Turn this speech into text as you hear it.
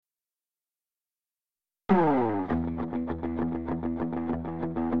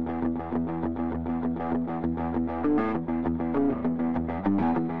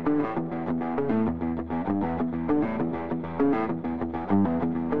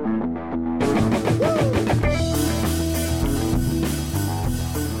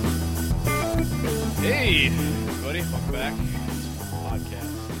Throwback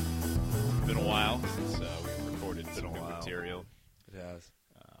podcast. It's been a while since we've recorded some new material. It has.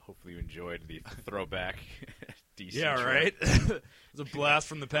 Hopefully you enjoyed the throwback DC Yeah, trip. right? It was a blast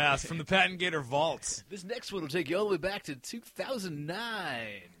from the past, from the Patent Gator vaults. This next one will take you all the way back to 2009.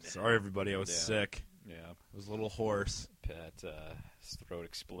 Sorry, everybody, I was sick. Yeah. I was a little hoarse. His throat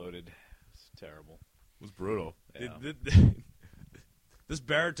exploded. It's terrible. It was brutal. Yeah. This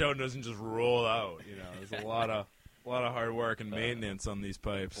baritone doesn't just roll out. You know, there's a lot of hard work and maintenance on these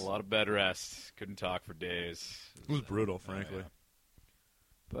pipes. A lot of bed rest. Couldn't talk for days. It was brutal, frankly. Yeah.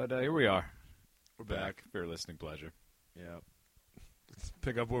 But here we are. We're back. For your listening pleasure. Yeah. Let's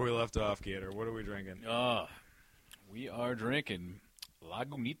pick up where we left off, Gator. What are we drinking? We are drinking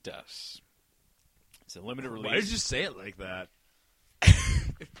Lagunitas. It's a limited release. Why did you say it like that?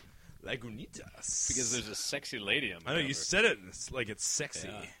 Lagunitas. Because there's a sexy lady on the I know, cover. you said it like it's sexy.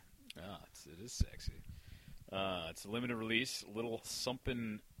 Yeah, it is sexy. It's a limited release, little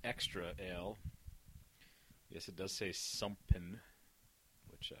Sumpin Extra Ale. Yes, it does say Sumpin,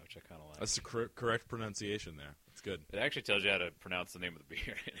 which I kind of like. That's the correct pronunciation there. It's good. It actually tells you how to pronounce the name of the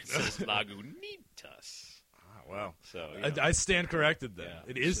beer. It says Lagunitas. Ah, wow. So you know, I stand corrected then.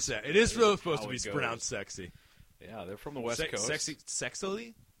 Yeah, it it's is it is really supposed how to be it goes. pronounced sexy. yeah, they're from the West Coast.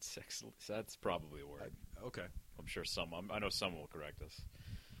 Sexily? That's probably a word. Okay. I'm sure I know some will correct us.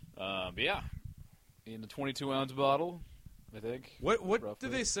 But yeah, in the 22-ounce bottle, I think. What roughly. do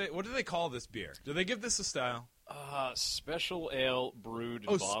they say? What do they call this beer? Do they give this a style? Special ale brewed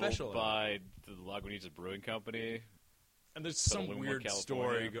Oh, and bottled special ale. by the Lagunitas Brewing Company. And there's Petaluma, some weird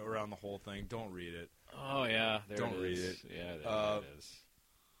California. story around the whole thing. Don't read it. Oh yeah, there Don't it read is. it. Yeah, there it is.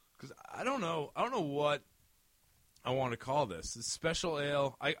 Because I don't know what I want to call this. This special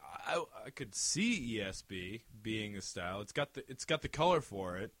ale. I could see ESB being a style. It's got the color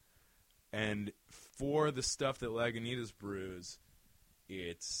for it, and for the stuff that Lagunitas brews,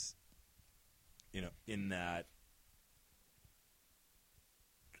 it's in that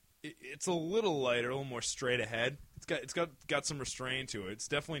it's a little lighter, a little more straight ahead. It's got some restraint to it. It's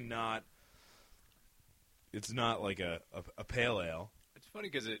definitely not. It's not like a pale ale. It's funny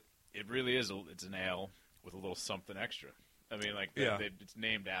because it really is. It's an ale with a little something extra. I mean, like it's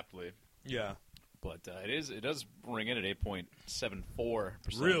named aptly. Yeah. But it does ring in at 8.74%.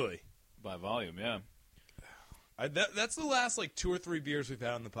 Really? By volume, yeah. That's the last 2 or 3 beers we've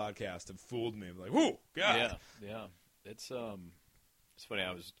had on the podcast have fooled me. I'm like, whoo, God. Yeah. It's funny.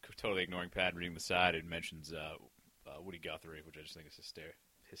 I was totally ignoring Pat reading the side. It mentions Woody Guthrie, which I just think is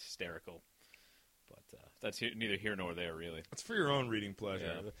hysterical. But that's neither here nor there, really. It's for your own reading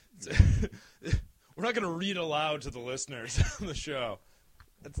pleasure. Yeah. We're not going to read aloud to the listeners on the show.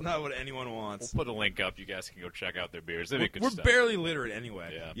 That's not what anyone wants. We'll put a link up. You guys can go check out their beers. They make good We're stuff. barely literate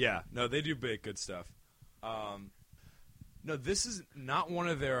anyway. Yeah. No, they do make good stuff. No, this is not one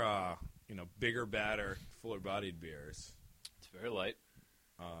of their bigger, badder, fuller-bodied beers. It's very light.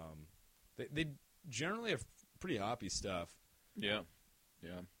 They generally have pretty hoppy stuff. Yeah.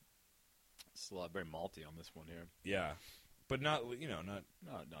 It's a lot very malty on this one here. Yeah, but not Not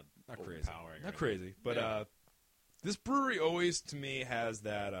crazy. overpowering. Not crazy, but this brewery always to me has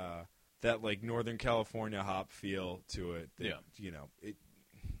that Northern California hop feel to it. That,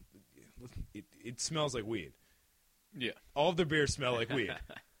 it smells like weed. Yeah. All of their beers smell like weed.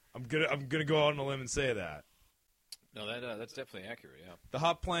 I'm gonna go out on a limb and say that. No, that's definitely accurate. Yeah. The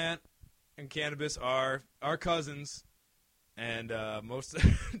hop plant and cannabis are cousins, and most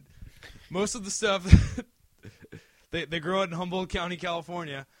of the stuff they grow it in Humboldt County,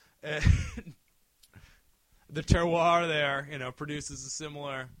 California. And the terroir there, produces a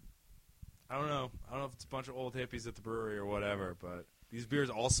similar. I don't know if it's a bunch of old hippies at the brewery or whatever, but these beers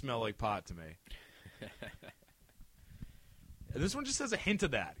all smell like pot to me. And this one just has a hint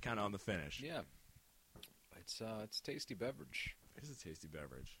of that kind of on the finish. Yeah. It's a tasty beverage. It is a tasty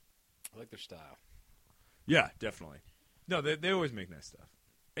beverage. I like their style. Yeah, definitely. No, they always make nice stuff,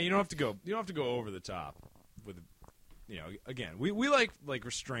 and you don't have to go over the top with, again, we like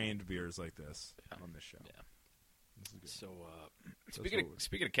restrained beers like this on this show. Yeah. This is good. So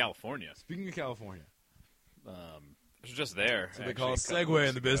speaking of California, Speaking of California, I was just there. so they call a couple segue weeks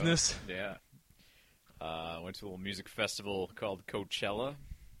in the ago. business. Yeah. Went to a little music festival called Coachella.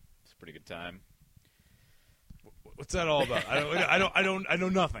 It's a pretty good time. What's that all about? I know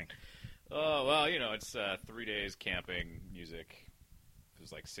nothing. Oh well, it's 3 days camping, music. It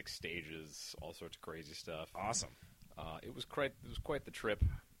was 6 stages, all sorts of crazy stuff. Awesome. It was quite the trip.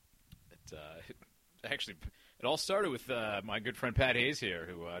 It all started with my good friend Pat Hayes here,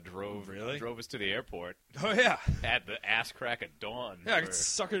 who drove us to the airport Oh yeah. at the ass crack at dawn. Yeah, I could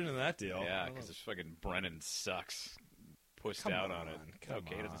sucker into that deal. Yeah, because this fucking Brennan sucks. pussed Come out on it. on, It's come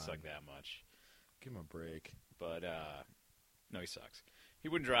okay, he doesn't on. suck that much. Give him a break. But, no, he sucks. He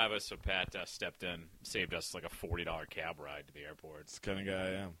wouldn't drive us, so Pat stepped in, saved us like a $40 cab ride to the airport. That's the kind of guy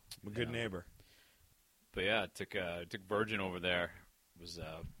I am. I'm a good Yeah. neighbor. But yeah, took Virgin over there. It was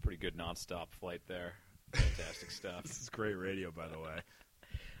a pretty good nonstop flight there. Fantastic stuff. This is great radio, by the way.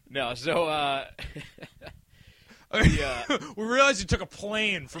 No, so We realized you took a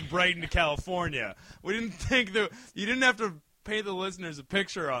plane from Brighton to California. We didn't think that you didn't have to paint the listeners a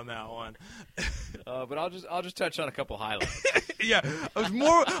picture on that one. but I'll just touch on a couple highlights. Yeah, I was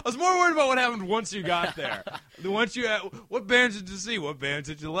more worried about what happened once you got there. What bands did you see? What bands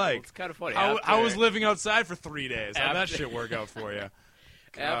did you Well, like? it's kind of funny. I was living outside for 3 days. How'd that After- shit work out for you?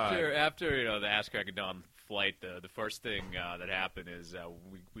 After the Ass Crack of Dawn flight, the first thing that happened is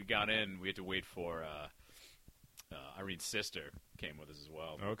we got in. We had to wait for Irene's sister came with us as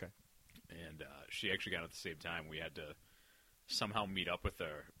well, Okay. and she actually got at the same time. We had to somehow meet up with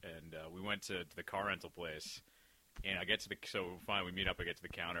her, and we went to the car rental place. And I get to finally we meet up. I get to the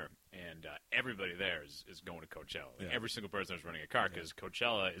counter, and everybody there is going to Coachella. Like, Yeah. every single person is renting a car because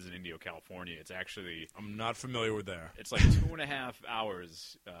Coachella is in Indio, California. It's actually I'm not familiar with there. it's like 2.5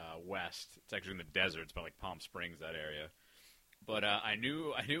 hours west. It's actually in the desert. It's by like Palm Springs, that area. But I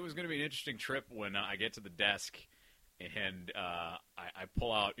knew it was going to be an interesting trip when I get to the desk, and I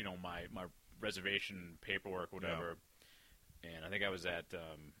pull out my reservation paperwork, whatever. And I think I was at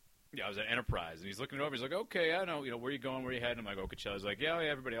Enterprise, and he's looking it over. He's like, "Okay, I know. Where you going? Where you heading?" I'm like, "Oh, Coachella." He's like, "Yeah,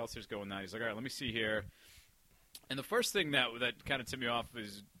 everybody else here's going now." He's like, "All right, let me see here." And the first thing that kind of tipped me off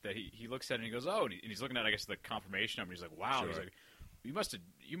is that he looks at it and he goes, "Oh," and he's looking at, I guess, the confirmation number. He's like, "Wow." Sure. He's like,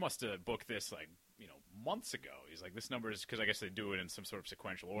 "You must have booked this like months ago." He's like, "This number is because I guess they do it in some sort of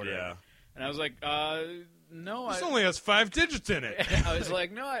sequential order." Yeah. And I was like, "No, This only has 5 digits in it. I was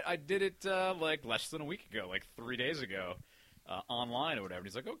like, no, I did it like less than a week ago, like 3 days ago, online or whatever." And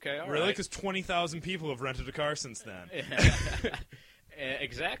he's like, "Okay, all Really? right." Because 20,000 people have rented a car since then.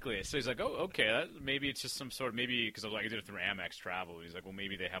 Exactly. So he's like, "Oh, okay. Maybe it's just some sort of because I was like, I did it through Amex Travel." He's like, "Well,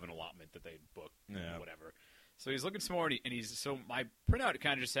 maybe they have an allotment that they book, Yeah. whatever." So he's looking some more, and so my printout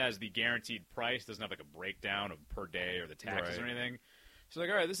kind of just has the guaranteed price. Doesn't have like a breakdown of per day or the taxes or Right. anything. So he's like,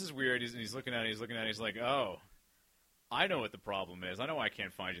 "All right, this is weird." He's looking at it. He's like, "Oh, I know what the problem is. I know why I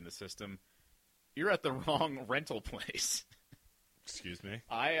can't find you in the system. You're at the wrong rental place." Excuse me?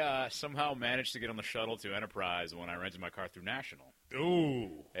 I somehow managed to get on the shuttle to Enterprise when I rented my car through National.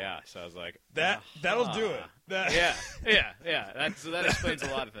 Ooh. Yeah, so I was like, That'll do it. yeah. That explains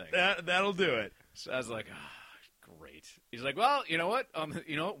a lot of things. That'll do it. So I was like, great. He's like, well, you know what?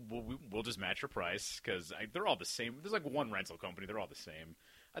 We'll just match your price because they're all the same. There's like one rental company. They're all the same.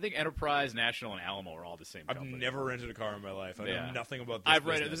 I think Enterprise, National, and Alamo are all the same I've company. never rented a car in my life. I know Yeah. nothing about this I've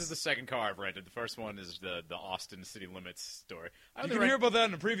rented. business. This is the second car I've rented. The first one is the Austin City Limits story. I You only can hear about that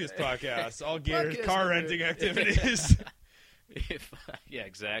in a previous podcast. All geared Podcast car number- renting activities. Yeah,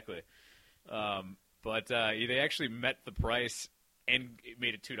 exactly. But they actually met the price and it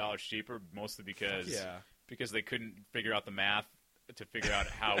made it $2 cheaper, mostly because they couldn't figure out the math to figure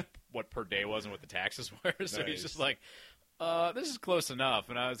out what per day was and what the taxes were. So Nice. he's just like, this is close enough.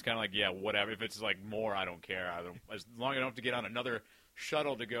 And I was kind of like, yeah, whatever. If it's like more, I don't care. As long as I don't have to get on another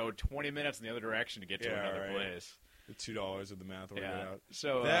shuttle to go 20 minutes in the other direction to get to Yeah, another right. place. The $2 of the math worked Yeah. out.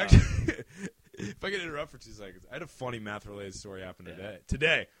 So They actually, if I could interrupt for 2 seconds, I had a funny math-related story happen Yeah.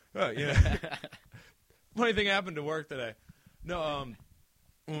 today. Oh, yeah. Funny thing happened to work today. No,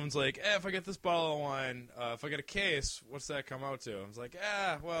 woman's like, if I get this bottle of wine, if I get a case, what's that come out to? I was like,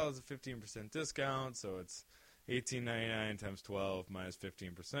 well, it's a 15% discount, so it's $18.99 times 12 minus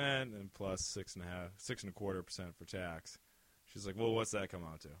 15% and plus 6.25% for tax. She's like, well, what's that come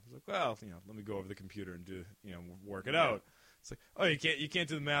out to? I was like, well, let me go over the computer and do, work it out. It's like, oh, you can't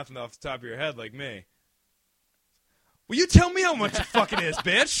do the math off the top of your head like me. Will you tell me how much it fucking is,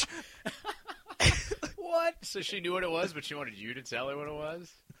 bitch? what? So she knew what it was, but she wanted you to tell her what it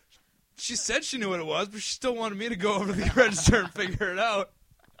was? She said she knew what it was, but she still wanted me to go over to the register and figure it out.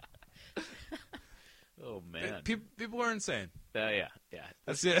 Oh, man. People are insane. Yeah.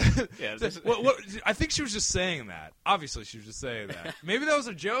 That's it. Yeah, what, I think she was just saying that. Obviously, she was just saying that. Maybe that was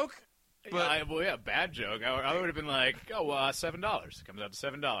a joke. But bad joke. I would have been like, $7. It comes out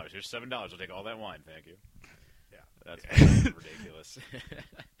to $7. Here's $7. I'll take all that wine, thank you. Yeah. That's ridiculous.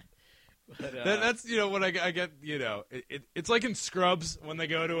 But, that's what I get. It's like in Scrubs when they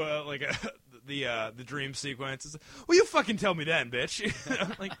go to the dream sequence. It's like, well, you fucking tell me then, bitch.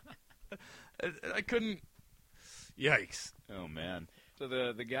 Like, I couldn't. Yikes. oh man. So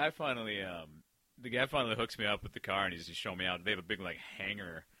the guy finally hooks me up with the car and he's showing me out. They have a big like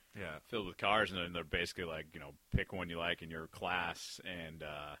hangar Yeah. filled with cars, and then they're basically like, pick one you like in your class, and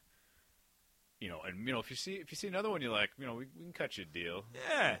if you see another one you like, we can cut you a deal.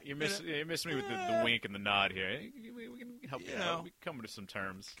 Yeah. You miss me with the wink and the nod here. We can help you out. We can come to some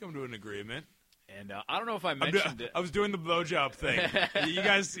terms. Come to an agreement. And I don't know if I mentioned it. I was doing the blowjob thing. You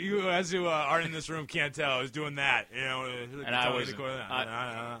guys who aren't in this room can't tell. I was doing that. And I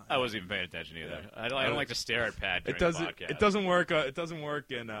wasn't even paying attention either. I don't like to stare at Pat during the podcast. It doesn't work. It doesn't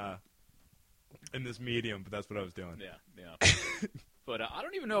work in this medium, but that's what I was doing. Yeah. But I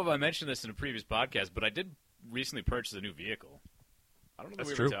don't even know if I mentioned this in a previous podcast, but I did recently purchase a new vehicle. I don't know if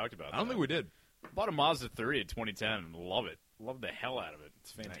we ever talked about that. I don't think we did. Bought a Mazda 3 in 2010 and love it. Love the hell out of it.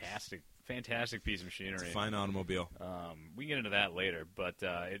 It's fantastic. Nice. Fantastic piece of machinery. It's a fine automobile. We can get into that later, but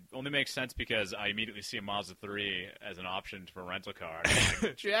it only makes sense because I immediately see a Mazda 3 as an option for a rental car.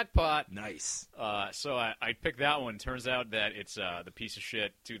 Like, jackpot. Nice. So I picked that one. Turns out that it's the piece of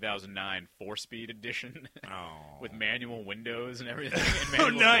shit 2009 4-speed edition with manual windows and everything and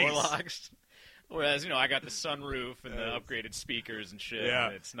manual door locks. Whereas, I got the sunroof and the upgraded speakers and shit. Yeah.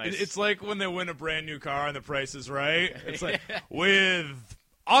 And it's nice. It's like when they win a brand new car and the price is right. It's like, with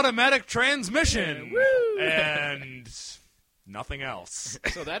automatic transmission and nothing else.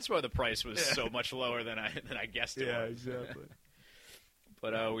 So that's why the price was so much lower than I guessed it was. Yeah, exactly.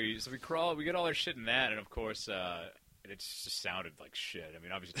 But we get all our shit in that, and of course, it just sounded like shit. I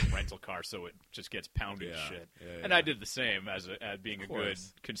mean, obviously it's a rental car, so it just gets pounded shit. Yeah, and I did the same as being a good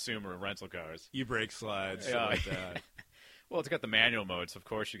consumer of rental cars. E-brake slides, shit like that. Well, it's got the manual mode, so of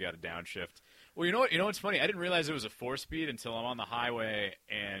course you got a downshift. Well, you know what's funny? I didn't realize it was a 4-speed until I'm on the highway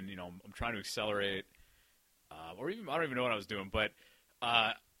and I'm trying to accelerate, or even I don't even know what I was doing, but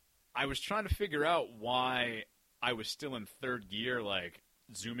I was trying to figure out why I was still in third gear, like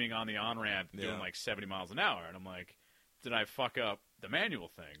zooming on the on-ramp, doing like 70 miles an hour, and I'm like, did I fuck up the manual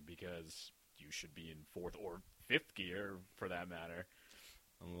thing? Because you should be in fourth or fifth gear for that matter.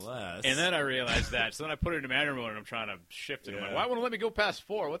 Unless. And then I realized that, so then I put it into manual mode and I'm trying to shift it. I'm like, why won't it let me go past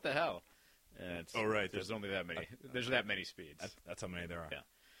 4? What the hell? And right. There's only that many. There's that many speeds. That's how many there are.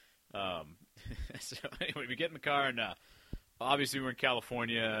 Yeah. So anyway, we get in the car and obviously we're in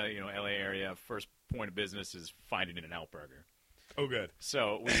California, LA area. First point of business is finding an In-N-Out burger. Oh, good.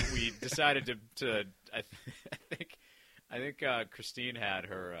 So we decided to I think Christine had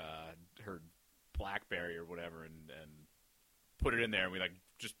her BlackBerry or whatever and put it in there, and we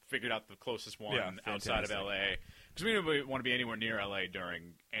just figured out the closest one outside of LA because we didn't want to be anywhere near LA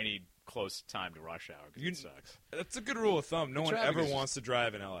during any close time to rush hour because it sucks. That's a good rule of thumb. No one ever wants to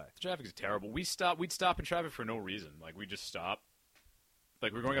drive in LA. The traffic is terrible. We'd stop in traffic for no reason. Like we just stop.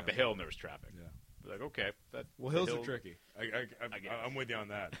 Like we're going up a hill and there was traffic. Yeah. We're like okay, hills are tricky. I'm with you on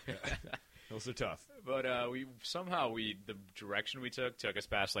that. Yeah. Hills are tough. But the direction we took us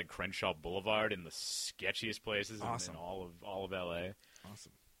past like Crenshaw Boulevard in the sketchiest places in all of LA.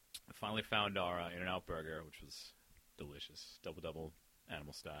 Awesome. I finally found our In-N-Out burger, which was delicious, double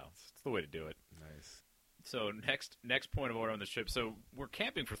animal style. It's the way to do it. Nice. So next point of order on this trip. So we're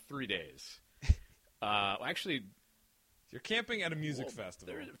camping for 3 days. Actually. You're camping at a music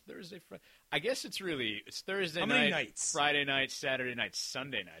festival. Thursday, Friday. I guess it's Thursday night. How many nights? Friday night, Saturday night,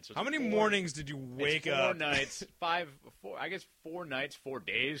 Sunday night. So how many mornings did you wake up? 4 nights, 4 nights, 4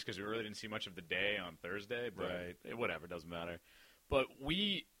 days, because we really didn't see much of the day on Thursday. But whatever, doesn't matter. But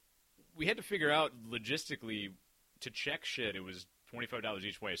we had to figure out logistically to check shit. It was $25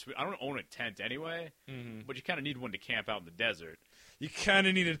 each way. So I don't own a tent anyway, but you kind of need one to camp out in the desert. You kind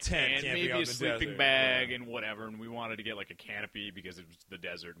of need a tent, and maybe a sleeping bag and whatever. And we wanted to get like a canopy because it was the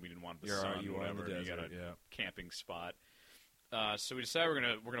desert and we didn't want the sun. You whatever. The desert, you got a camping spot. So we decided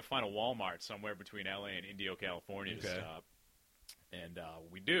we're gonna find a Walmart somewhere between LA and Indio, California to stop. And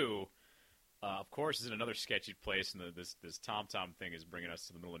we do. Of course, it's in another sketchy place, and this TomTom thing is bringing us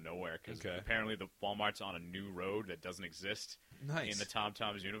to the middle of nowhere because apparently the Walmart's on a new road that doesn't exist in the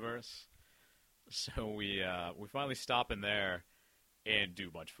TomTom's universe. So we finally stop in there and do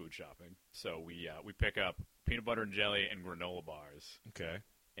a bunch of food shopping. So we pick up peanut butter and jelly and granola bars. Okay.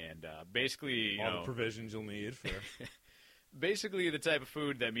 And basically, all the provisions you'll need for. Basically, the type of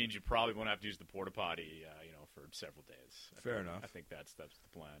food that means you probably won't have to use the porta potty, for several days. Fair enough. I think that's the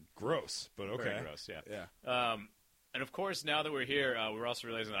plan. Gross, but okay. Very gross, yeah. And of course, now that we're here, we're also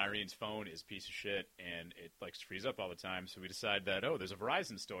realizing that Irene's phone is a piece of shit, and it likes to freeze up all the time. So we decide that there's a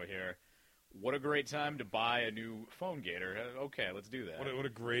Verizon store here. What a great time to buy a new phone gator. Okay, let's do that. What a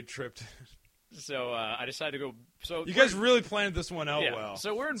great trip. So I decided to go. So you guys really planned this one out well.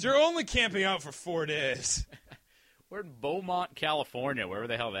 So you're only camping out for 4 days. We're in Beaumont, California, wherever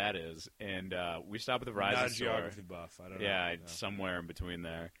the hell that is, and we stop at the Verizon store. Not a geography buff. I don't know. Yeah, it's somewhere in between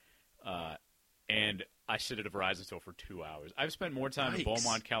there. And I sit at a Verizon store for 2 hours. I've spent more time in Yikes.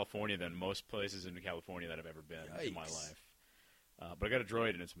 Beaumont, California than most places in California that I've ever been in my Yikes. life. But I got a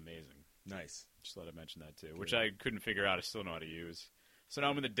Droid, and it's amazing. Nice. Just thought I'd mention that, too, which I couldn't figure out. I still know how to use. So now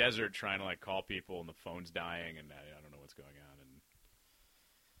I'm in the desert trying to, like, call people, and the phone's dying, and I don't know what's going on. And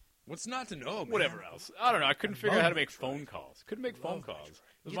What's not to know, man? whatever else. I don't know. I couldn't figure out how to make Droid. phone calls. Couldn't make phone calls. It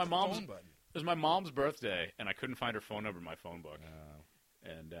was Hit my the mom's. phone button. It was my mom's birthday, and I couldn't find her phone number in my phone book.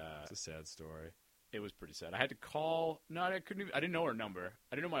 And It's a sad story. it was pretty sad. I had to call. No, I couldn't. I didn't know her number.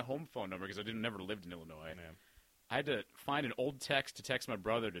 I didn't know my home phone number because I never lived in Illinois. Man. I had to find an old text to text my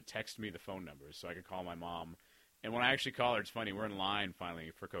brother to text me the phone number so I could call my mom. And when I actually call her, it's funny. We're in line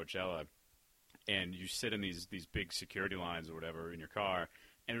finally for Coachella, and you sit in these big security lines or whatever in your car,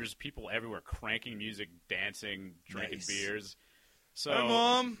 and there's people everywhere cranking music, dancing, drinking Nice. beers. So, Hi,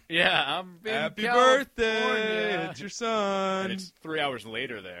 Mom. yeah, I'm in Happy California. birthday. It's your son. And it's 3 hours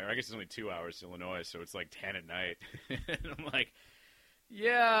later there. I guess it's only 2 hours to Illinois, so it's like 10 at night. And I'm like,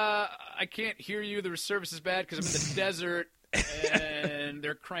 yeah, I can't hear you. The service is bad because I'm in the desert, and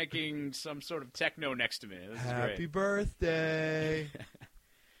they're cranking some sort of techno next to me. This is Happy great. birthday.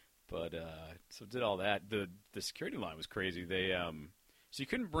 But so did all that. The security line was crazy. They so you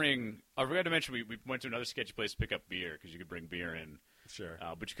couldn't bring. I forgot to mention we went to another sketchy place to pick up beer because you could bring beer in, Sure.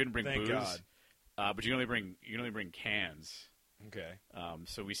 but you couldn't bring Thank booze. God. But you can only bring cans. Okay.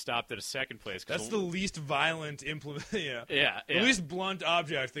 So we stopped at a second place. That's the least violent implement. Yeah. yeah. The least blunt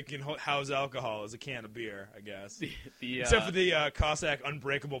object that can house alcohol is a can of beer, I guess. the Except for the Cossack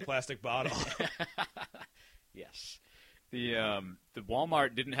unbreakable plastic bottle. yes. The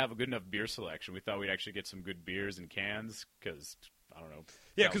Walmart didn't have a good enough beer selection. We thought we'd actually get some good beers in cans because I don't know.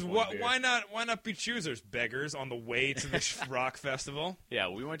 Yeah, because California beer. why not be choosers, beggars, on the way to this rock festival? Yeah,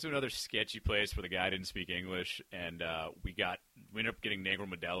 we went to another sketchy place where the guy didn't speak English, and we ended up getting Negro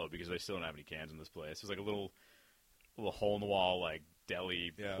Modelo because they still don't have any cans in this place. It was like a little hole in the wall like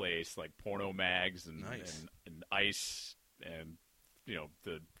deli place, like porno mags and, Nice. and ice and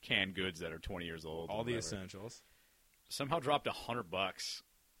the canned goods that are 20 years old. All the whatever. essentials. Somehow dropped $100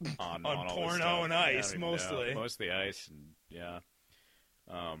 on all this porno stuff. and Yeah, I ice, don't even know. mostly. Mostly ice, and yeah.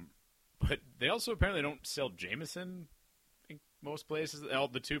 But they also apparently don't sell Jameson in most places.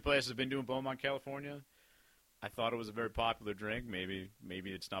 The two places I've been to in Beaumont, California. I thought it was a very popular drink. Maybe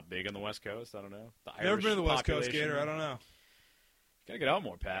it's not big on the West Coast. I don't know. The Never Irish been to the West Coast, population- Gator. I don't know. Gotta get out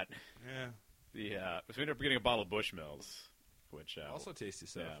more, Pat. Yeah. So we ended up getting a bottle of Bushmills, which Also tasty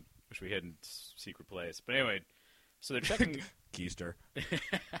stuff. yeah, which we hid in secret place. But anyway, so they're checking. Keister.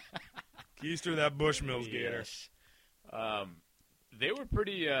 Keister that Bushmills, Gator. Yes. They were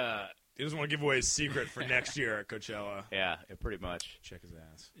pretty. He doesn't want to give away his secret for next year at Coachella. Yeah, pretty much. Check his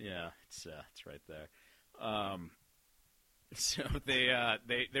ass. Yeah, it's right there. So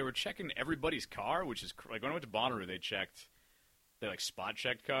they were checking everybody's car, which is like when I went to Bonnaroo, they like spot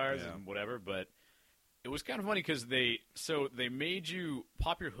checked cars Yeah. and whatever. But it was kind of funny because they made you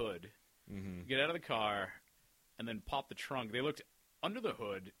pop your hood, get out of the car, and then pop the trunk. They looked under the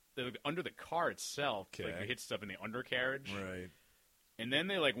hood. They looked under the car itself, like Okay. they hit stuff in the undercarriage. Right. And then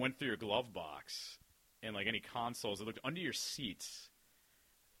they like went through your glove box and like any consoles. They looked under your seats.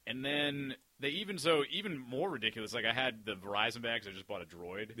 And then they even more ridiculous. Like I had the Verizon bags. I just bought a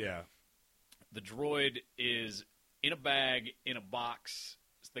Droid. Yeah. The Droid is in a bag in a box.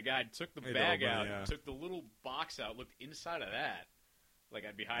 So the guy took the Hey, bag Doberman, out, yeah. took the little box out, looked inside of that. Like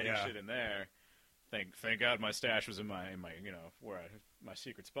I'd be hiding Yeah. shit in there. Thank God my stash was in my my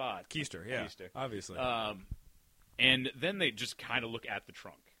secret spot. Keister, yeah. Keister. Obviously. And then they just kind of look at the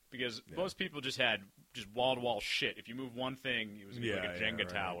trunk because most people just had wall to wall shit. If you move one thing, it was gonna be like a Jenga right.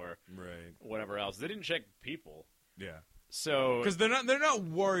 tower, Right. whatever else. They didn't check people, Yeah. so Because they're not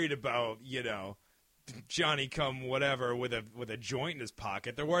worried about, Johnny come whatever with a joint in his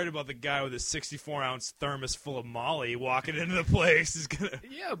pocket. They're worried about the guy with a 64-ounce thermos full of Molly walking into the place is gonna.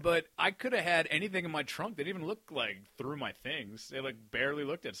 yeah. But I could have had anything in my trunk. They didn't even look like through my things. They like barely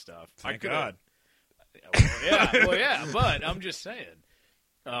looked at stuff. I Thank coulda- God. Well, yeah. But I'm just saying,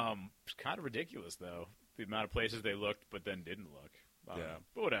 it's kind of ridiculous though the amount of places they looked but then didn't look. I don't know.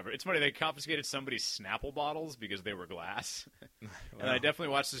 But whatever. It's funny. They confiscated somebody's Snapple bottles because they were glass. And I definitely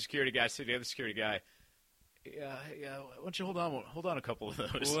watched the security guy say to the other security guy, yeah, why don't you hold on a couple of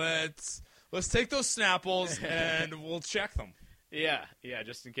those? Let's take those Snapples and we'll check them. Yeah,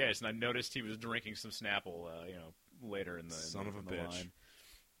 just in case. And I noticed he was drinking some Snapple, later in the Son of a in the bitch. line.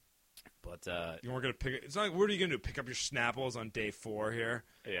 But You weren't gonna pick it. It's not like, what are you gonna do? Pick up your Snapples on day 4 here?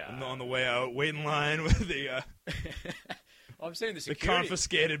 yeah, On the way out, wait in line with the well, I'm saying the the security.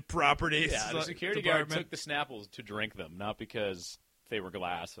 confiscated properties. Yeah, the security guard department. took the Snapples to drink them, not because they were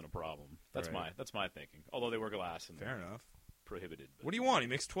glass and a problem. That's Right. my thinking. Although they were glass and Fair enough. prohibited. But, What do you want? He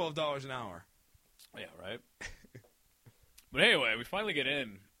makes $12 an hour. yeah, right. But anyway, we finally get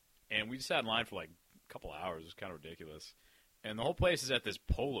in, and we sat in line for like a couple hours. It was kind of ridiculous. And the whole place is at this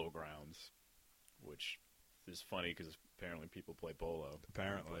polo grounds, which is funny because apparently people play polo.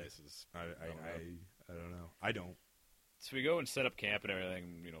 Apparently. Places. I don't know. I don't. So we go and set up camp and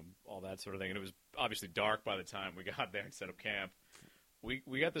everything, all that sort of thing. And it was obviously dark by the time we got there and set up camp. We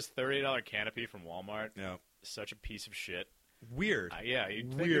got this $38 canopy from Walmart. Yeah. Such a piece of shit. Weird. Yeah, you'd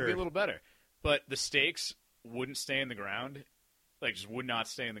think it'd be Weird. a little better. But the stakes wouldn't stay in the ground. Like, just would not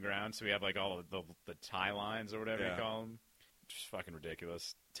stay in the ground. So we have, like, all of the tie lines or whatever you call them. Just fucking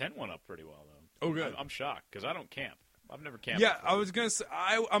ridiculous. Tent went up pretty well, though. Oh, good. I'm shocked because I don't camp. I've never camped. Yeah, before. I was going to say,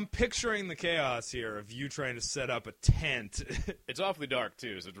 I'm picturing the chaos here of you trying to set up a tent. It's awfully dark,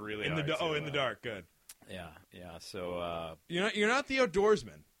 too, so it's really in hard the to, in the dark. Good. Yeah. So, You're not the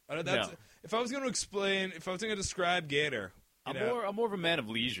outdoorsman. That's, No. If I was going to describe Gator, I'm more of a man of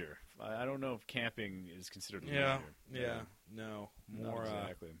leisure. I don't know if camping is considered leisure. No, Not more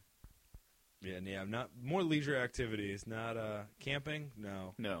exactly. not more leisure activities, not camping.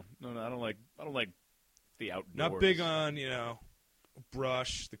 No, No, I don't like the outdoors. not big on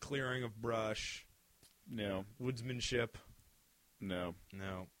brush, the clearing of brush, No. woodsmanship. No.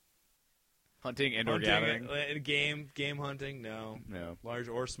 Hunting, indoor gathering. Game hunting. No, No. large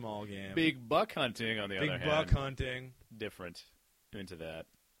or small game. Big buck hunting, on the other Big hand. buck hunting. Different. Into that.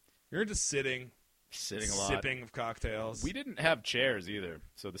 You're into sitting Sitting a lot. sipping of cocktails. We didn't have chairs either,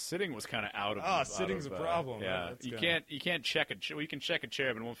 so the sitting was kind of out of. out sitting's of, a problem. Yeah, That's you good. can't check a chair. Well, you can check a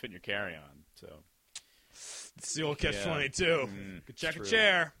chair, but it won't fit in your carry-on. So It's the old catch-22. Could check true. a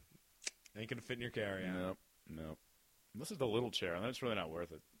chair. Ain't gonna fit in your carry-on. Nope. Unless it's the little chair, and then it's really not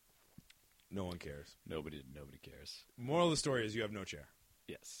worth it. No one cares. Nobody cares. Moral of the story is you have no chair.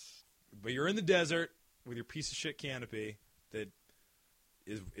 Yes. But you're in the desert with your piece of shit canopy that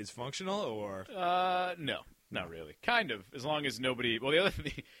is functional, or No, not really. Kind of, as long as nobody. Well,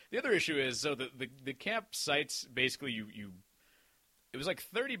 the other issue is so the campsites basically you. It was like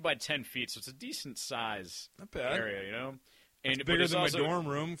 30 by 10 feet, so it's a decent size not bad. area, And It's but bigger it's than also, my dorm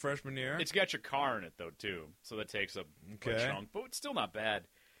room freshman year. It's got your car in it though too, so that takes up a Okay. chunk. But it's still not bad.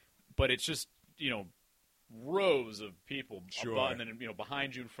 But it's just rows of people, Sure. above, and then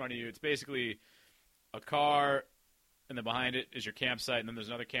behind you, in front of you. It's basically a car, and then behind it is your campsite, and then there's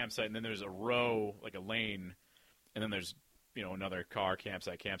another campsite, and then there's a row, like a lane, and then there's another car,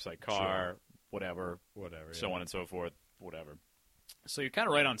 campsite, car, Sure. whatever, so yeah. on and so forth, whatever. So you're kind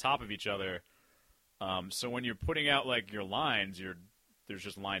of right on top of each other. So when you're putting out like your lines, there's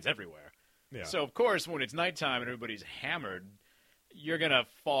just lines everywhere. Yeah. So of course, when it's nighttime and everybody's hammered, you're gonna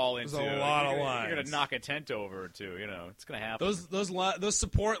fall into There's a lot of You're lines. gonna knock a tent over or two. It's gonna happen. those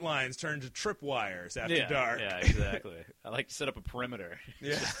support lines turn to tripwires after dark. Yeah, exactly. I like to set up a perimeter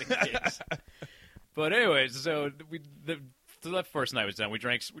Yeah. just in case. But anyways, so that first night was done. We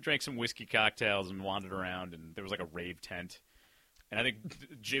drank some whiskey cocktails and wandered around, and there was like a rave tent. And I think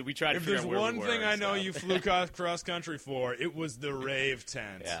we tried to If figure there's out where one we were thing and I know stuff. you flew cross country for, it was the rave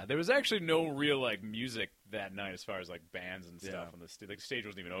tent. Yeah, there was actually no real like music that night as far as like bands and stuff Yeah. on the stage. Like the stage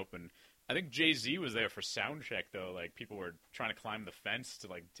wasn't even open. I think Jay-Z was there for sound check though. Like people were trying to climb the fence to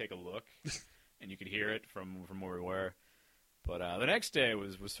like take a look, and you could hear it from where we were. But the next day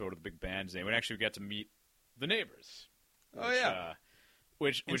was sort of the big band's day. We actually got to meet the neighbors. Oh, yeah.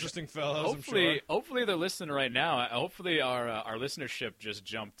 Which Interesting fellows, hopefully I'm sure. hopefully they're listening right now. Hopefully our listenership just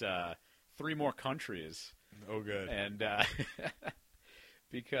jumped 3 more countries. Oh, good. And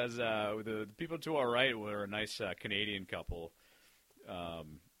because the people to our right were a nice Canadian couple. It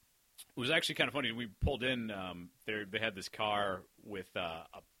was actually kind of funny. We pulled in. They had this car with a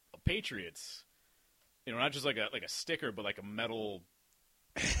Patriots. Not just like a sticker, but like a metal.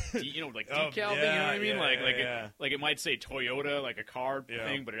 Like decal thing. You know what I mean? Like it might say Toyota, like a car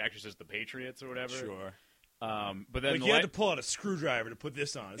thing, but it actually says the Patriots or whatever. Sure. But then Like you had to pull out a screwdriver to put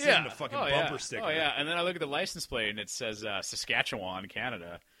this on. This isn't a fucking bumper sticker. Oh yeah, and then I look at the license plate and it says Saskatchewan,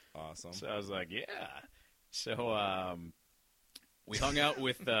 Canada. Awesome. So I was like, yeah. So we hung out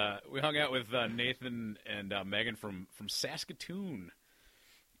with Nathan and Megan from Saskatoon,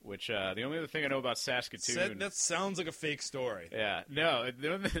 which the only other thing I know about Saskatoon. That sounds like a fake story. Yeah, no.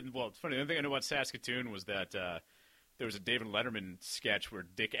 It's funny. The only thing I know about Saskatoon was that there was a David Letterman sketch where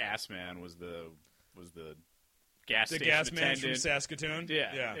Dick Assman was the gas The station gas man attendant. from Saskatoon?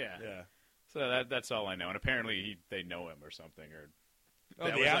 Yeah. Yeah. So that's all I know. And apparently they know him or something. Or Oh,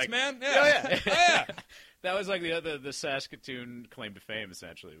 that the was ass like- man? Oh, Yeah. yeah. Oh, yeah. That was like the Saskatoon claim to fame.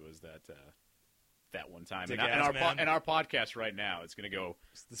 Essentially, was that that one time. The And, gas our man. and our podcast right now, it's going to go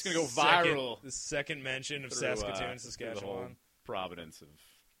Second- viral. The second mention of through, Saskatoon, through the whole Saskatchewan. Providence of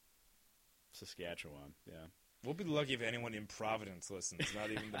Saskatchewan. Yeah. We'll be lucky if anyone in Providence listens,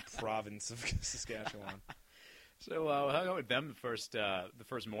 not even the province of Saskatchewan. So I hung out with them the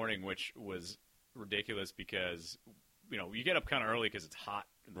first morning, which was ridiculous because you get up kind of early because it's hot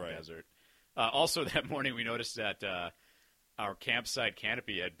in the Right. desert. Also, that morning we noticed that our campsite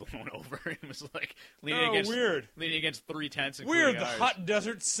canopy had blown over and was like leaning weird. against 3 tents. Weird, including the ours. hot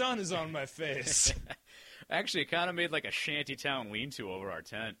desert sun is on my face. Actually, it kind of made like a shanty town lean-to over our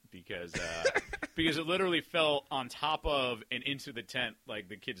tent because it literally fell on top of and into the tent like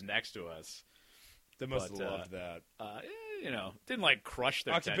the kids next to us. They must But, have loved that. Didn't like crush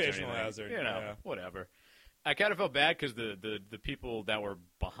their tent or Occupational anything. hazard, Yeah. Whatever. I kind of felt bad because the people that were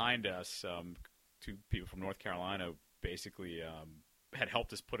behind us, 2 people from North Carolina, basically had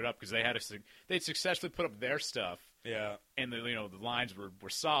helped us put it up because they'd successfully put up their stuff, Yeah. and the lines were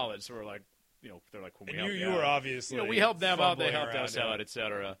solid. So we're like, they're like, And you were obviously we helped them out, they fumbling helped around, us yeah. out,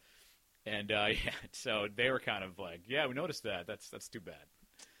 etc. And so they were kind of like, yeah, we noticed that. That's too bad.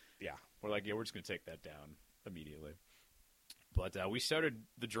 Yeah. We're like, yeah, we're just going to take that down immediately. But we started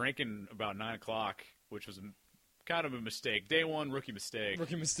the drinking about 9 o'clock, which was kind of a mistake. Day one, rookie mistake.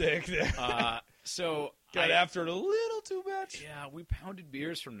 Rookie mistake there. So Got after it a little too much. Yeah, we pounded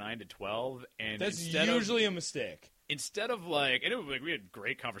beers from 9 to 12. And That's instead usually a mistake. Instead of like, and it was like we had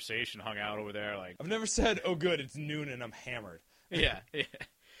great conversation, hung out over there. Like, I've never said, oh, good, it's noon and I'm hammered. yeah.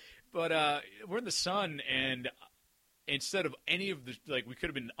 But we're in the sun, and instead of any of the, like, we could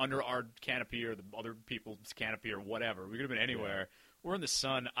have been under our canopy or the other people's canopy or whatever. We could have been anywhere. Yeah. We're in the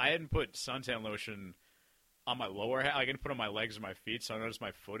sun. I hadn't put suntan lotion on my lower half. I didn't put it on my legs or my feet, so I noticed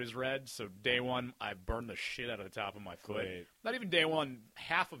my foot is red. So day one, I burned the shit out of the top of my foot. Great. Not even day one,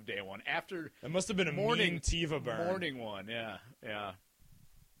 half of day one. After it must have been a morning mean Tiva burn. Morning one, yeah.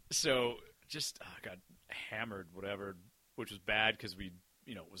 So just got hammered, whatever, which was bad because we,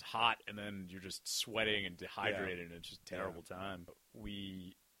 it was hot, and then you're just sweating and dehydrated, and it's just a terrible time.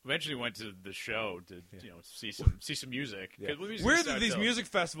 We eventually went to the show to see some music. Yeah. Music Weird that these music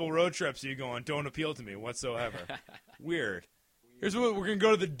festival road trips you go on don't appeal to me whatsoever. Weird. Here's what we're gonna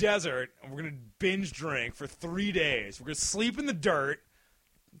go to the desert and we're gonna binge drink for 3 days. We're gonna sleep in the dirt,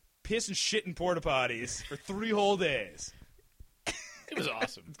 piss and shit in porta potties for 3 whole days. It was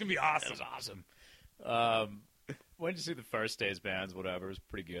awesome. It's gonna be awesome. It was awesome. Went to see the first day's bands, whatever. It was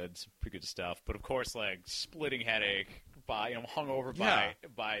pretty good. Some pretty good stuff. But of course, like splitting headache by hungover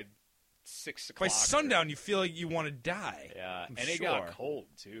by 6 o'clock. By sundown, you feel like you want to die. Yeah, I'm and it sure. got cold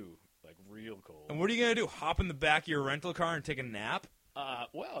too, like real cold. And what are you gonna do? Hop in the back of your rental car and take a nap?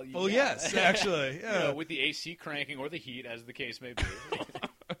 Well, Oh yeah. yes, actually, yeah. With the AC cranking or the heat, as the case may be.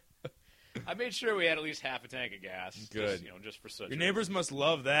 I made sure we had at least half a tank of gas. Good. Just for such. Your neighbors must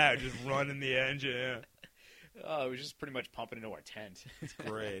love that. Just running the engine. Yeah. It was just pretty much pumping into our tent. It's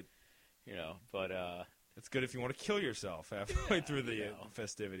great. But it's good if you want to kill yourself halfway through the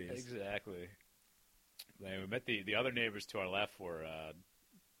festivities. Exactly. We met the other neighbors to our left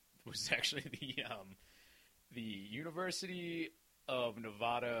was actually the University of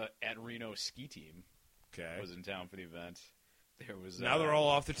Nevada at Reno ski team. Okay. Was in town for the event. There was now they're all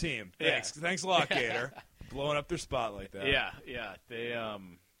off the team. Thanks a lot, Gator. Blowing up their spot like that. Yeah. They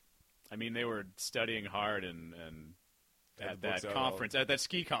they were studying hard and at that conference, at that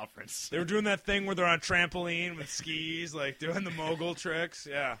ski conference. They were doing that thing where they're on a trampoline with skis, like doing the mogul tricks.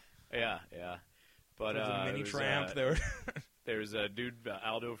 Yeah. But a mini tramp. There's a dude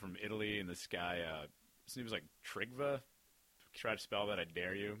Aldo from Italy, and this guy, his name was like Trigva. Try to spell that, I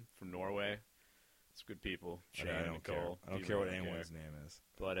dare you. From Norway. It's good people. I don't care. I don't care what anyone's name is.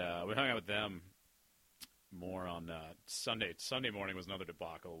 But we hung out with them more on Sunday. Sunday morning was another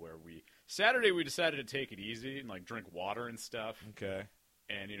debacle where Saturday we decided to take it easy and like drink water and stuff. Okay.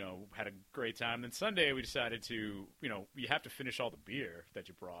 And had a great time. Then Sunday we decided to you have to finish all the beer that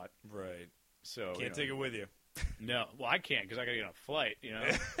you brought. Right. So can't take it with you. No, well I can't because I got to get on a flight.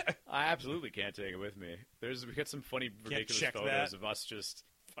 I absolutely can't take it with me. We got some funny ridiculous photos of us just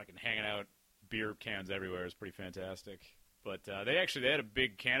fucking hanging out, beer cans everywhere. It's pretty fantastic. But they had a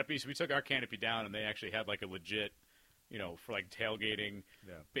big canopy, so we took our canopy down, and they actually had like a legit, for like tailgating.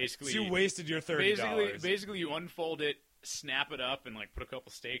 Yeah. Basically, so you wasted your $30. Basically, you unfold it, snap it up, and like put a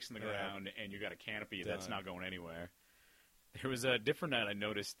couple stakes in the ground, and you got a canopy that's not going anywhere. There was a different night. I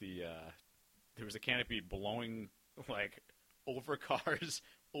noticed there was a canopy blowing like over cars,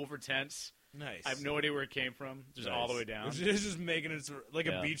 over tents. Nice. I have no idea where it came from. Just all the way down. It's just making it like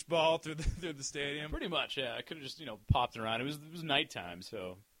a beach ball through the stadium. Pretty much, yeah. I could have just popped around. It was nighttime,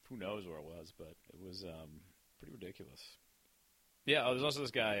 so who knows where it was, but it was pretty ridiculous. Yeah, there's also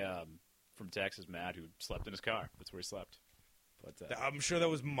this guy from Texas, Matt, who slept in his car. That's where he slept. But I'm sure that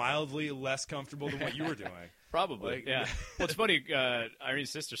was mildly less comfortable than what you were doing. Probably, Like, yeah. Well, it's funny.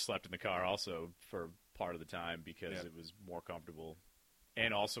 Irene's sister slept in the car also for part of the time because it was more comfortable.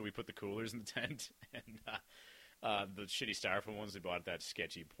 And also, we put the coolers in the tent. And the shitty styrofoam ones they bought at that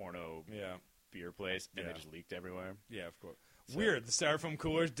sketchy porno beer place, and they just leaked everywhere. Yeah, of course. So, weird. The styrofoam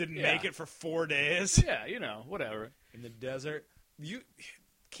coolers didn't Yeah. make it for 4 days. Yeah, you know, whatever. In the desert.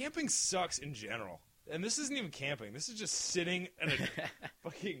 Camping sucks in general. And this isn't even camping. This is just sitting in a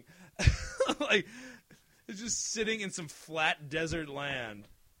fucking like it's just sitting in some flat desert land,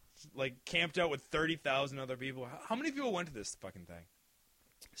 like camped out with 30,000 other people. How many people went to this fucking thing?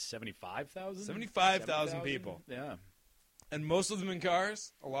 75,000? 75,000 people. Yeah. And most of them in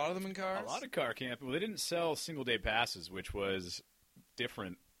cars? A lot of them in cars? A lot of car camping. Well, they didn't sell single-day passes, which was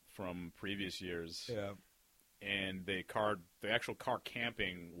different from previous years. Yeah. And the actual car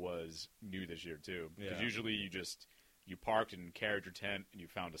camping was new this year, too. Because usually you parked and carried your tent and you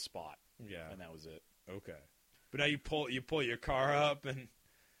found a spot. Yeah. And that was it. Okay. But now you pull your car up and...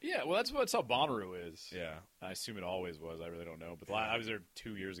 Yeah, well, that's how Bonnaroo is. Yeah. I assume it always was. I really don't know. But I was there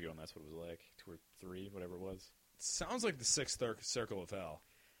 2 years ago, and that's what it was like. 2 or 3, whatever it was. Sounds like the sixth circle of hell.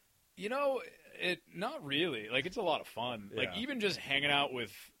 You know, not really. Like, it's a lot of fun. Yeah. Like, even just hanging out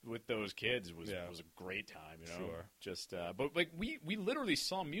with those kids was a great time, you know? Sure. Just, but, like, we literally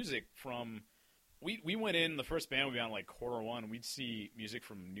saw music from... We went in, the first band would be on, like, 1:15. We'd see music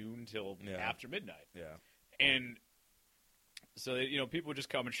from noon till after midnight. Yeah. And so, you know, people would just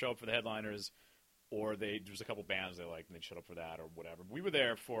come and show up for the headliners, or there's a couple bands they liked, and they'd show up for that or whatever. We were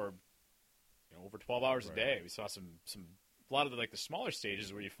there for, you know, over 12 hours a day. We saw a lot of the smaller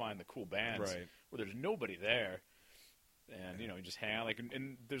stages where you find the cool bands where there's nobody there, and you know, you just hang out. Like,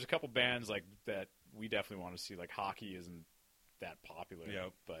 and there's a couple bands like that we definitely want to see. Like, hockey isn't that popular,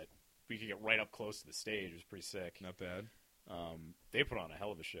 but we could get right up close to the stage. It was pretty sick. Not bad. They put on a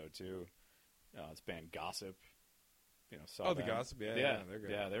hell of a show too. This band Gossip, you know, saw the them. Gossip, yeah, they're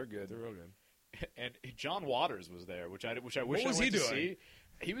good. Yeah, they're good. They're real good. And John Waters was there, which I wish what I was went he to doing? see.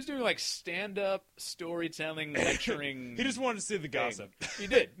 He was doing like stand-up, storytelling, lecturing. He just wanted to see the Gossip. He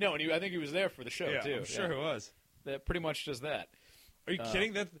did. No, and I think he was there for the show too. I'm sure he was. That pretty much just that. Are you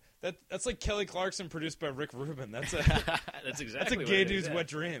kidding? That's like Kelly Clarkson produced by Rick Rubin. That's that's exactly that's a what gay it dude's is, wet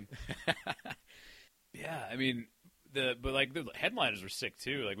dream. Yeah, I mean the headliners were sick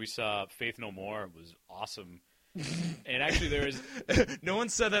too. Like, we saw Faith No More was awesome. And actually, there is no one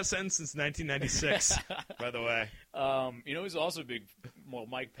said that sentence since 1996. By the way, you know, he's also a big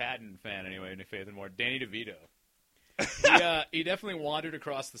Mike Patton fan anyway. In Faith No More, Danny DeVito. He definitely wandered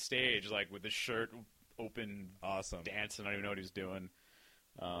across the stage like with his shirt open, awesome, dancing. I don't even know what he was doing.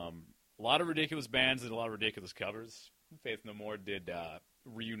 A lot of ridiculous bands did a lot of ridiculous covers. Faith No More did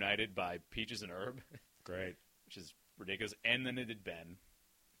 "Reunited" by Peaches and Herb, great, which is ridiculous. And then they did "Ben"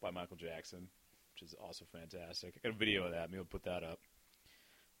 by Michael Jackson, which is also fantastic. I got a video of that. Maybe I'll put that up.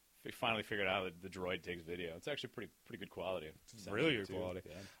 We finally figured out how the Droid takes video. It's actually pretty good quality. It's really good quality.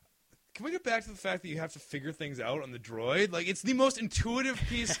 Yeah. Can we get back to the fact that you have to figure things out on the Droid? Like, it's the most intuitive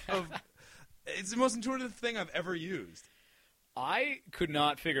piece of... It's the most intuitive thing I've ever used. I could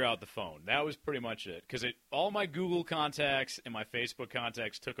not figure out the phone. That was pretty much it. Because all my Google contacts and my Facebook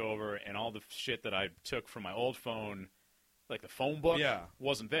contacts took over, and all the shit that I took from my old phone, like the phone book,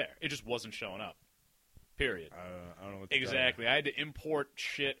 wasn't there. It just wasn't showing up. Period. I don't know what to exactly. I had to import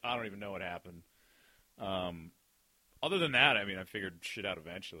shit. I don't even know what happened. Other than that, I mean, I figured shit out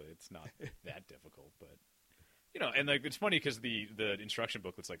eventually. It's not that difficult, but you know, and like it's funny because the instruction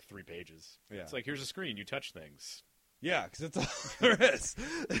booklet's like 3 pages. Yeah. It's like, here's a screen, you touch things. Yeah, because that's all there is.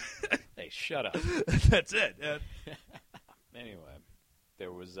 Hey, shut up. That's it. Anyway,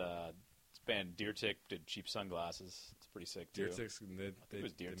 there was this band Deer Tick did Cheap Sunglasses. It's pretty sick too. Deer Tick's, I think it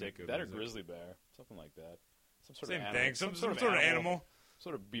was Deer Tick. good That or music. Grizzly Bear, something like that. Some sort Same of animal. thing. Some sort of animal.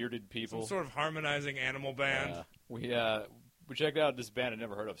 Sort of bearded people. Some sort of harmonizing animal band. We checked out this band I'd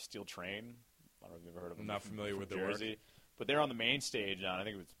never heard of, Steel Train. I don't know if you've ever heard of them. I'm not familiar with their Jersey. work. But they're on the main stage on, I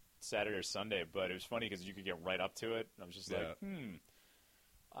think it was Saturday or Sunday, but it was funny because you could get right up to it. And I was just like,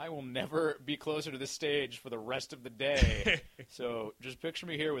 I will never be closer to this stage for the rest of the day. So just picture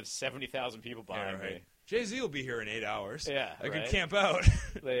me here with 70,000 people behind me. Jay-Z will be here in 8 hours. Yeah, I could right? camp out.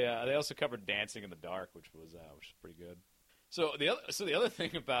 They also covered Dancing in the Dark, which was pretty good. So the other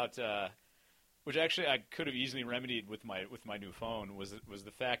thing about which actually I could have easily remedied with my new phone was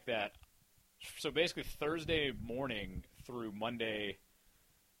the fact that so basically Thursday morning through Monday,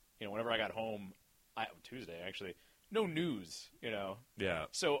 you know, whenever I got home, Tuesday actually, no news, you know. Yeah.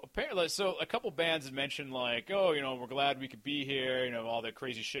 So apparently, a couple bands had mentioned like, oh, you know, we're glad we could be here, you know, all the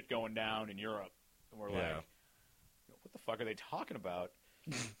crazy shit going down in Europe, and we're like, what the fuck are they talking about?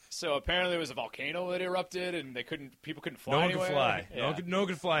 So apparently, it was a volcano that erupted, and people couldn't fly. No one anywhere. could fly. Yeah. No one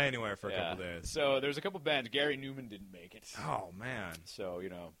could fly anywhere for a couple days. So there's a couple bands. Gary Newman didn't make it. Oh man. So you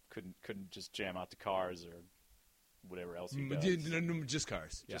know, couldn't just jam out to Cars or whatever else he does. Just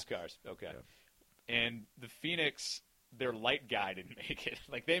Cars. Just Cars. Okay. Yeah. And the Phoenix, their light guy didn't make it.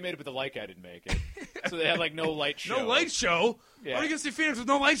 Like they made it, but the light guy didn't make it. So they had like no light show. No light show. Yeah. How are you gonna see Phoenix with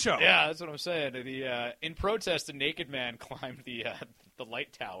no light show? Yeah, that's what I'm saying. In protest, a naked man climbed the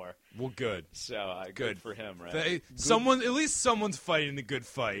light tower. Well, good. So good for him, right? At least someone's fighting the good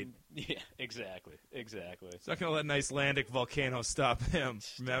fight. Yeah, exactly. It's not gonna let an Icelandic volcano stop him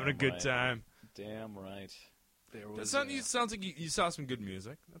from having a good time. Damn right. Sounds like you saw some good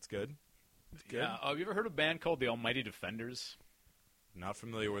music. That's good. Yeah. Have you ever heard of a band called the Almighty Defenders? Not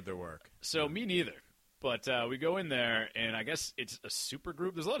familiar with their work. So me neither. But we go in there, and I guess it's a super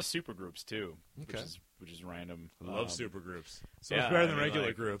group. There's a lot of super groups too, which is random. I love super groups. So it's better than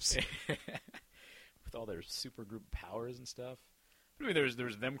regular groups. With all their super group powers and stuff. But I mean,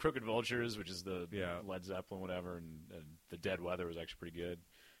 there's Them Crooked Vultures, which is the Led Zeppelin, whatever, and the Dead Weather was actually pretty good.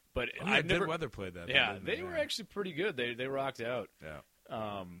 But Dead Weather played that. Yeah, they were actually pretty good. They rocked out.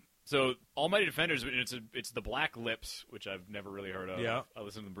 Yeah. So Almighty Defenders, it's the Black Lips, which I've never really heard of. Yeah. I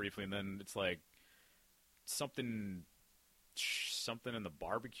listened to them briefly, and then it's like something in the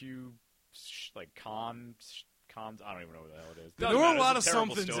barbecue, like cons. I don't even know what the hell it is. There were a lot of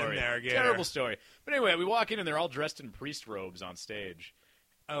somethings in there. Yeah. Terrible story. But anyway, we walk in and they're all dressed in priest robes on stage.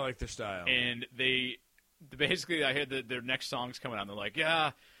 I like their style. And they basically, I heard that their next song's coming out. And they're like,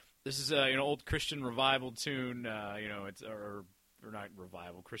 yeah, this is a old Christian revival tune. It's or not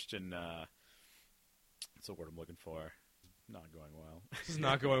revival, Christian. What's the word I'm looking for? Not going well. This is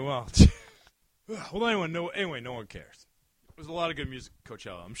not going well. Well, anyway, no one cares. There was a lot of good music at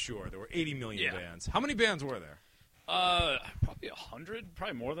Coachella, I'm sure. There were 80 million bands. How many bands were there? Probably 100,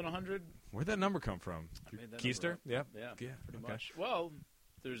 probably more than 100. Where'd that number come from? Keister? Yeah, pretty much. Well,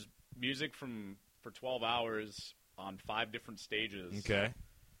 there's music for 12 hours on 5 different stages. Okay,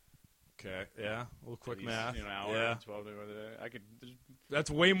 yeah. A little quick math. Hour, yeah. 12. That's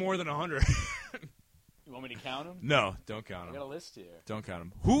way more than 100. You want me to count them? No, don't count them. I got a list here. Don't count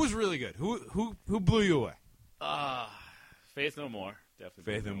them. Who was really good? Who blew you away? Faith No More.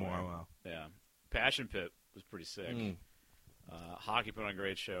 Definitely. Faith No More, wow. Yeah. Passion Pit was pretty sick. Hockey put on a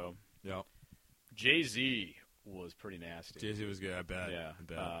great show. Yep. Jay-Z was pretty nasty. Jay-Z was good, I bet. Yeah. I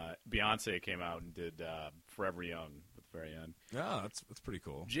bet. Beyonce came out and did Forever Young at the very end. Yeah, that's pretty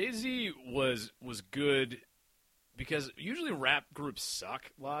cool. Jay-Z was good because usually rap groups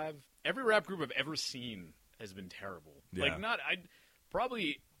suck live. Every rap group I've ever seen has been terrible. Yeah.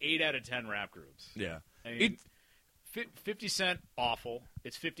 Probably 8 out of 10 rap groups. Yeah. I mean, 50 Cent, awful.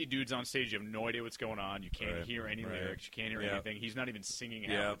 It's 50 dudes on stage. You have no idea what's going on. You can't hear any lyrics. You can't hear anything. He's not even singing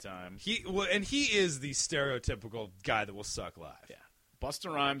half the time. He is the stereotypical guy that will suck live. Yeah.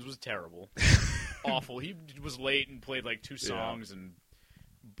 Busta Rhymes was terrible. Awful. He was late and played like 2 songs and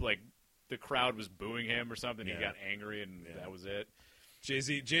like the crowd was booing him or something. He got angry and that was it.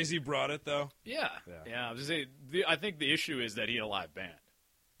 Jay-Z brought it though. Yeah. I was just saying, I think the issue is that he had a live band.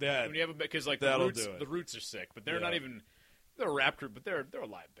 When you have because like the Roots are sick, but they're not even they're a rap group, but they're a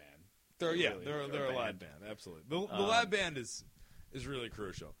live band. They're a live band, absolutely. The live band is really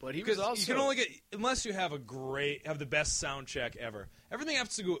crucial. But he was also you can only get unless you have the best sound check ever. Everything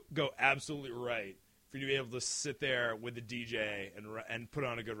has to go absolutely right for you to be able to sit there with the DJ and put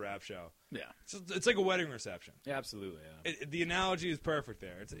on a good rap show. Yeah, it's like a wedding reception. Yeah, absolutely. Yeah. The analogy is perfect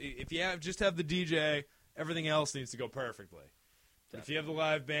there. If you just have the DJ, everything else needs to go perfectly. If you have the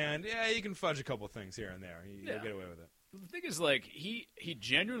live band, you can fudge a couple things here and there. You'll get away with it. The thing is, like, he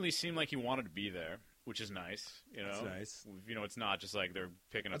genuinely seemed like he wanted to be there, which is nice. It's nice. It's not just like they're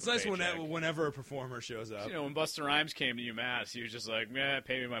picking up. It's nice whenever a performer shows up. When Busta Rhymes came to UMass, he was just like,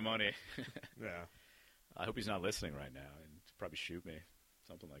 pay me my money. Yeah. I hope he's not listening right now and probably shoot me,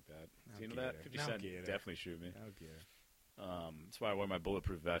 something like that. Do you know that? 50 Cent definitely shoot me. That's why I wear my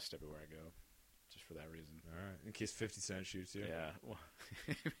bulletproof vest everywhere I go. Just for that reason. All right. In case 50 Cent shoots you. Yeah. Well,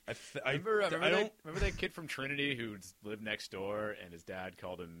 remember that kid from Trinity who lived next door and his dad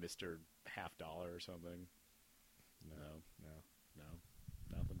called him Mr. $50 or something? No.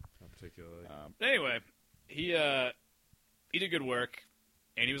 Nothing. Not particularly. Anyway, he did good work,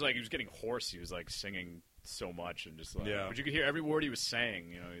 and he was getting hoarse. He was like singing so much and just like, but you could hear every word he was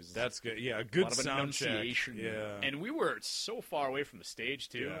saying. That's good. Yeah, a good lot of sound check. Yeah, and we were so far away from the stage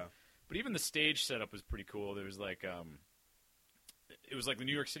too. Yeah. But even the stage setup was pretty cool. There was like it was like the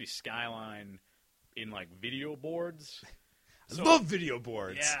New York City skyline in like video boards. I love video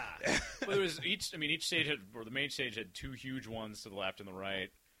boards. Yeah. Well, there was each stage had, or the main stage had two huge ones to the left and the right.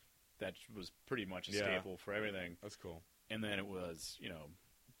 That was pretty much a staple for everything. That's cool. And then it was,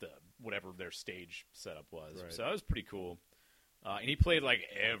 the whatever their stage setup was. Right. So that was pretty cool. And he played like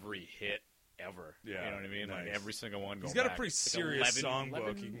every hit ever. Yeah. You know what I mean? Nice. Like every single one. He's going got a back. pretty Like serious 11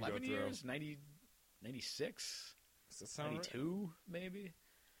 songbook you can go 11 through. years? 96? Does that sound right? 92, maybe?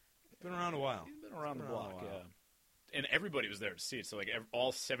 Been around a while. He's been around the Been around block, a while. yeah. And everybody was there to see it. So, like,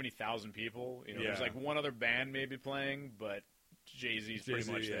 all 70,000 people. Yeah. There's, like, one other band maybe playing, but Jay-Z's pretty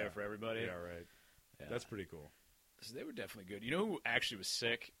Jay-Z, much yeah. there for everybody. Yeah, right. Yeah. That's pretty cool. So they were definitely good. You know who actually was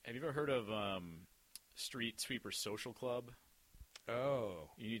sick? Have you ever heard of Street Sweeper Social Club? Oh.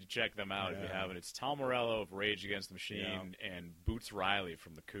 You need to check them out if you Yeah. haven't. It's Tom Morello of Rage Against the Machine and Boots Riley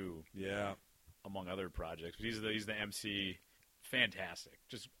from The Coup, Yeah. among other projects. But he's the MC. Fantastic,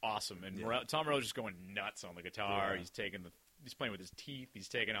 just awesome. And Yeah. Tom Morello's just going nuts on the guitar. Yeah. He's playing with his teeth. He's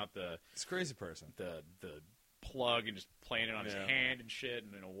taking out It's a crazy person. the plug and just playing it on his Yeah. hand and shit,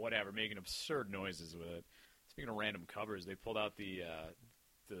 and whatever, making absurd noises with it. Speaking of random covers, they pulled out the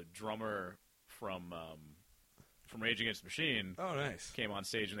drummer from Rage Against the Machine. Oh, nice. Came on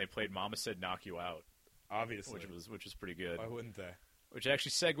stage and they played "Mama Said Knock You Out," Obviously. which was pretty good. Why wouldn't they? Which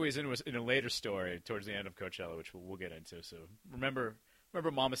actually segues in a later story towards the end of Coachella, which we'll get into. So remember,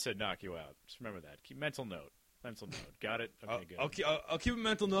 Mama Said Knock You Out. Just remember that. Keep mental note. Got it? Okay, good. I'll keep a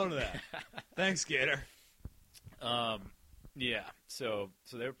mental note of that. Thanks, Gator. Yeah. So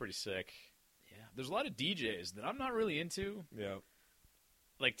they were pretty sick. Yeah. There's a lot of DJs that I'm not really into. Yeah.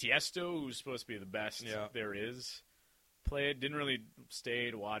 Like Tiesto, who's supposed to be the best there is. Didn't really stay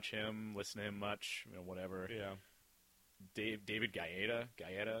to watch him, listen to him much, whatever. Yeah. David Gaeta,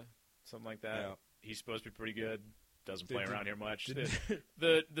 something like that. Yeah. He's supposed to be pretty good. Doesn't play around here much. did-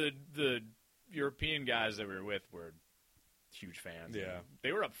 The European guys that we were with were huge fans. Yeah.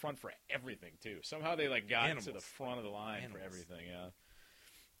 They were up front for everything too. Somehow they got Animals. to the front of the line Animals. for everything. Yeah.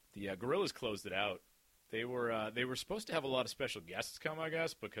 The Gorillas closed it out. They were supposed to have a lot of special guests come, I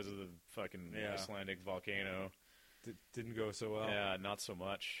guess, because of the fucking Icelandic volcano. Didn't go so well. Yeah, not so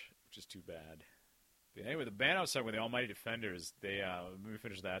much, which is too bad. But anyway, the band outside were the Almighty Defenders. Let me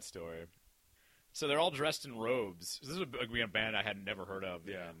finish that story. So they're all dressed in robes. This is a band I had never heard of,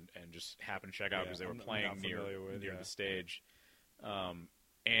 and just happened to check out because they were playing near the stage.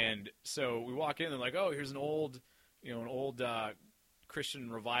 And so we walk in, and they're like, "Oh, here's an old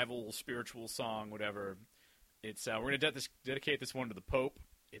Christian revival spiritual song, whatever." It's we're gonna dedicate this one to the Pope.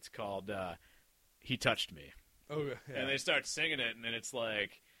 It's called "He Touched Me." Oh, yeah. And they start singing it, and then it's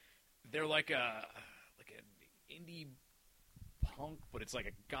like they're like an indie punk, but it's like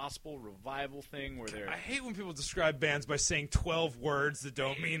a gospel revival thing where they're. I hate when people describe bands by saying 12 words that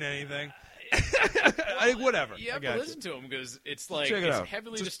don't mean anything. Whatever. You have to listen to them because it's like Check it out.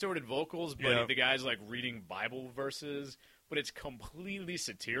 heavily distorted vocals, but the guy's like reading Bible verses, but it's completely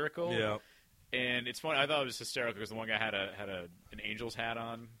satirical. Yeah. And it's funny. I thought it was hysterical because the one guy had an Angels hat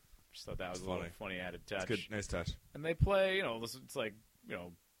on. Just thought that was a little funny added touch. Good, nice touch. And they play, it's like,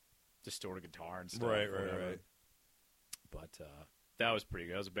 distorted guitar and stuff. Right. But that was pretty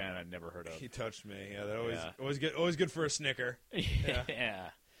good. That was a band I'd never heard of. He touched me. Yeah, that always good for a snicker. Yeah.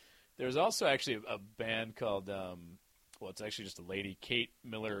 There's also actually a band called, it's actually just a lady, Kate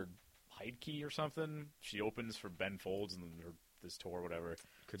Miller Heidke or something. She opens for Ben Folds and this tour or whatever.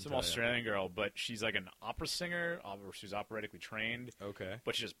 Some Australian girl, but she's like an opera singer. She's operatically trained. Okay.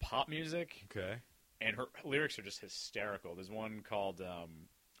 But she does pop music. Okay. And her lyrics are just hysterical. There's one called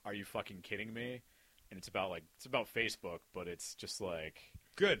 "Are You Fucking Kidding Me?" And it's about Facebook, but it's just like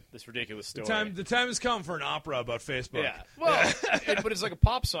good this ridiculous story. The time has come for an opera about Facebook. Yeah, well, but it's like a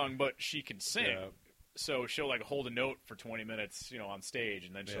pop song, but she can sing. Yeah. So she'll like hold a note for 20 minutes, on stage,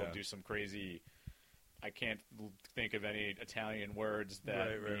 and then she'll do some crazy. I can't think of any Italian words that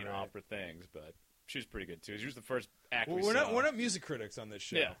mean opera things, but she was pretty good too. She was the first act we saw. We're not music critics on this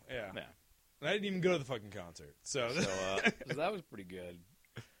show. Yeah. And I didn't even go to the fucking concert, so that was pretty good.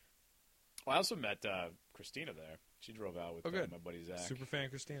 Well, I also met Christina there. She drove out with my buddy Zach. Super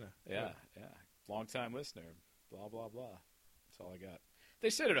fan Christina. Yeah. Long time listener. Blah blah blah. That's all I got. They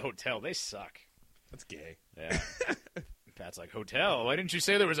said at a hotel. They suck. That's gay. Yeah. Pat's like, hotel? Why didn't you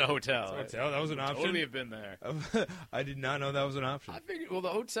say there was a hotel? Hotel? That was an option? Totally have been there. I did not know that was an option. I figured, the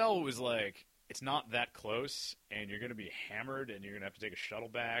hotel was like, it's not that close, and you're going to be hammered, and you're going to have to take a shuttle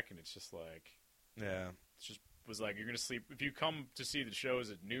back, and it's just like... Yeah. It's just was like, you're going to sleep... If you come to see the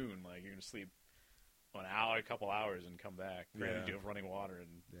shows at noon, like, you're going to sleep an hour, a couple hours, and come back. Granted, you have running water,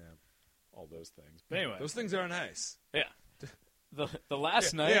 and... Yeah. all those things. But anyway, Those things are nice. yeah. The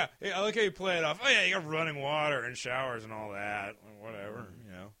last night, Yeah, I like how you play it off. Oh yeah, you got running water and showers and all that. Whatever,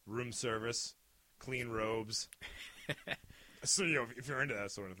 room service, clean robes. So if you're into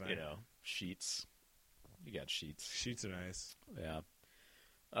that sort of thing, sheets. You got sheets. Sheets are nice. Yeah.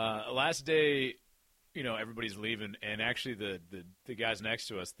 Last day, everybody's leaving, and actually the guys next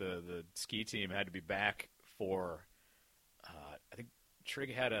to us, the ski team, had to be back for. I think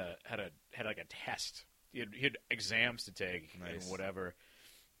Trig had like a test. He had exams to take and whatever,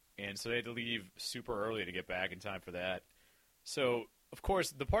 and so they had to leave super early to get back in time for that. So of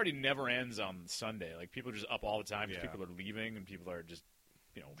course the party never ends on Sunday. Like people are just up all the time because people are leaving and people are just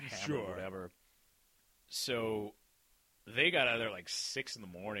hammered or whatever. So they got out of there like 6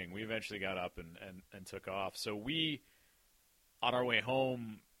 a.m. We eventually got up and took off. So we, on our way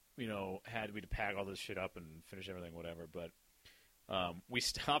home, had to pack all this shit up and finish everything, whatever. But we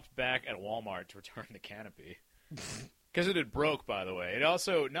stopped back at Walmart to return the canopy because it had broke. By the way, it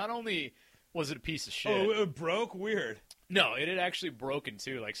also not only was it a piece of shit. Oh, it broke? Weird. No, it had actually broken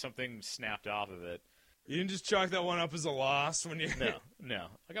too. Like something snapped off of it. You didn't just chalk that one up as a loss when you. No.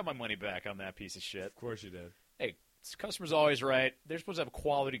 I got my money back on that piece of shit. Of course you did. Hey, customer's always right. They're supposed to have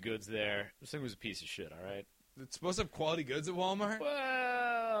quality goods there. This thing was a piece of shit. All right. It's supposed to have quality goods at Walmart?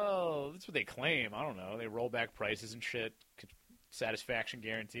 Well, that's what they claim. I don't know. They roll back prices and shit. Satisfaction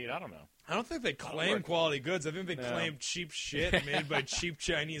guaranteed. I don't know. I don't think they claim quality goods. I think they claim cheap shit made by cheap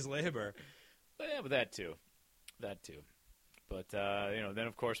Chinese labor. Yeah, but that too. But, then,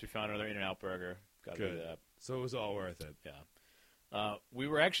 of course, we found another In-N-Out burger. Got to do that. So it was all worth it. Yeah. We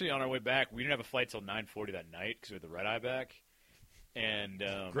were actually on our way back. We didn't have a flight till 9:40 that night because we had the red-eye back. And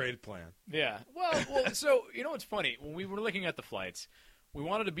great plan. Yeah. Well, so, what's funny? When we were looking at the flights, we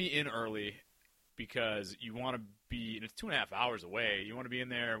wanted to be in early because you want to be, and it's 2.5 hours away. You want to be in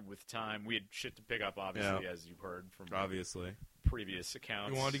there with time. We had shit to pick up, obviously, as you heard from previous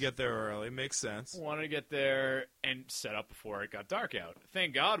accounts. You wanted to get there early. Makes sense. Wanted to get there and set up before it got dark out.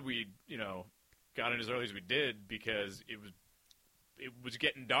 Thank God we, got in as early as we did because it was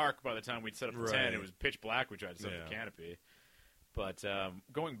getting dark by the time we'd set up the tent. It was pitch black. We tried to set up the canopy. But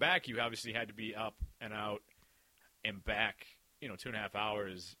going back, you obviously had to be up and out and back, 2.5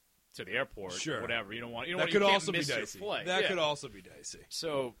 hours to the airport. Sure. Whatever. You don't want. That could also be dicey. That could also be dicey.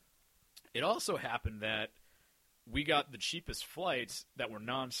 So it also happened that we got the cheapest flights that were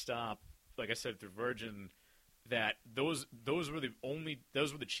nonstop. Like I said, through Virgin. That those were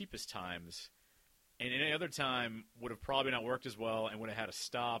the cheapest times. And any other time would have probably not worked as well and would have had to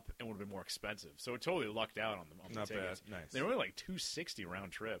stop and would have been more expensive. So it totally lucked out on the Not tickets. Bad. Nice. They were only like $260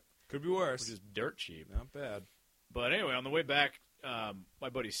 round trip. Could be worse. Which is dirt cheap. Not bad. But anyway, on the way back, my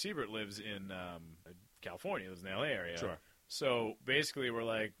buddy Siebert lives in California. He lives in the LA area. Sure. So basically we're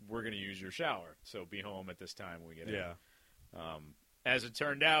like, we're going to use your shower. So be home at this time when we get in. As it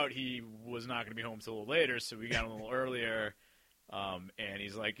turned out, he was not going to be home till a little later, so we got a little earlier. And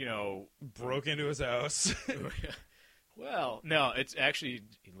he's like, broke into his house. Well, no, it's actually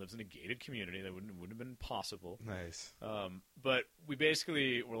he lives in a gated community. That wouldn't have been possible. Nice. But we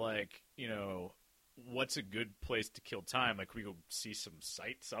basically were like, what's a good place to kill time? Like, we go see some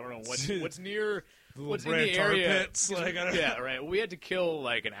sights. I don't know what's near. What's in the area? Pits, like, I don't yeah, right. We had to kill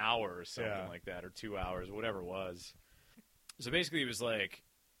like an hour or something like that, or 2 hours, whatever it was. So basically, it was like,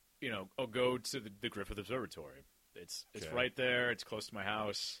 I'll go to the Griffith Observatory. It's right there. It's close to my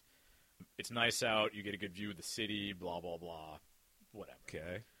house. It's nice out. You get a good view of the city, blah, blah, blah, whatever.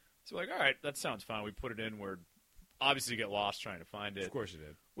 Okay. So we're like, all right, that sounds fine. We put it in. We're obviously get lost trying to find it. Of course you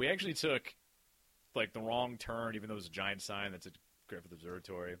did. We actually took, like, the wrong turn, even though there's a giant sign that's at Griffith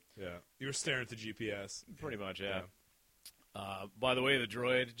Observatory. Yeah. You were staring at the GPS. Pretty much, yeah. By the way, the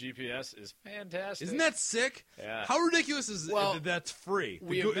Droid GPS is fantastic. Isn't that sick? Yeah. How ridiculous is it that that's free?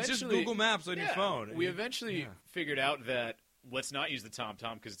 It's just Google Maps on your phone. We eventually figured out that let's not use the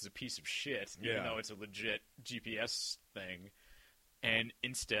TomTom because it's a piece of shit, even though it's a legit GPS thing. And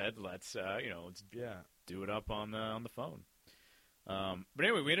instead, let's do it up on the phone. But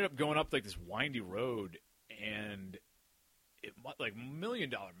anyway, we ended up going up like this windy road, and it like $1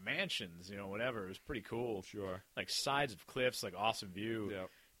 million mansions, whatever. It was pretty cool. Sure. Like sides of cliffs, like awesome view. Yep.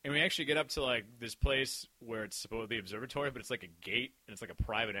 And we actually get up to like this place where it's supposedly observatory, but it's like a gate and it's like a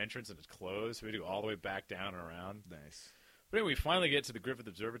private entrance and it's closed. So we go all the way back down and around. Nice. But anyway, we finally get to the Griffith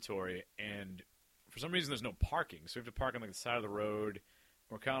Observatory, and for some reason there's no parking. So we have to park on like the side of the road.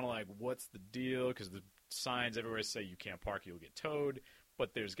 We're kind of like, what's the deal? Because the signs everywhere say you can't park, you'll get towed.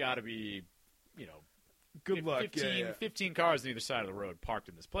 But there's got to be, good luck. 15 cars on either side of the road parked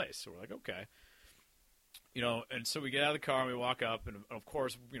in this place. So we're like, okay. And so we get out of the car and we walk up, and of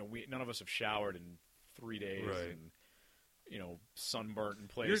course, none of us have showered in 3 days, Right. and sunburnt in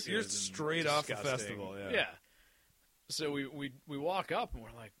places. You're and straight off the disgusting. festival, yeah. Yeah. So we walk up and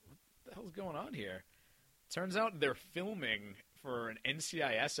we're like, what the hell's going on here? Turns out they're filming for an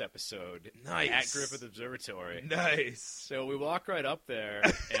NCIS episode Nice. at Griffith Observatory. Nice. So we walk right up there,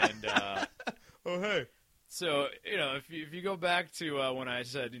 and Oh, hey. so if you go back to when I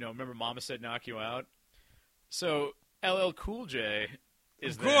said, remember Mama Said Knock You Out? So LL Cool J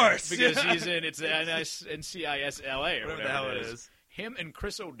is Of there course, because yeah. he's in it's NCIS LA or Whatever whatever the hell it it is. is. Him and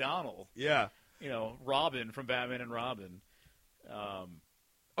Chris O'Donnell, Yeah. Robin from Batman and Robin.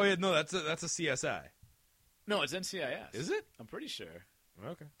 Oh, yeah, no, that's a CSI. No, it's NCIS. Is it? I'm pretty sure.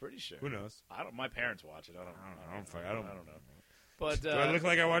 Okay. Pretty sure. Who knows? My parents watch it. I don't know. But Do I look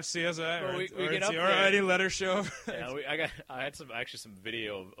like I watch CSI well, or, we or, get up or there. any letter show? Yeah, I had some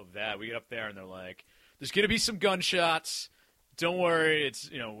video of that. We get up there and they're like, "There's gonna be some gunshots. Don't worry,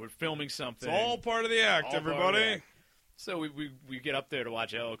 it's we're filming something. It's all part of the act, All part of the everybody. act." So we get up there to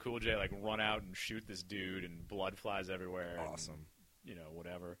watch LL Cool J like run out and shoot this dude, and blood flies everywhere. Awesome. And,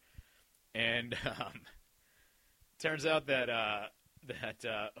 whatever. And turns out that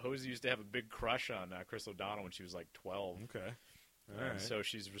Hosey used to have a big crush on Chris O'Donnell when she was like 12. Okay. All right. So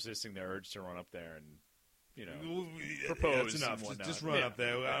she's resisting the urge to run up there and Well, propose That's enough. and whatnot. Just run Yeah. up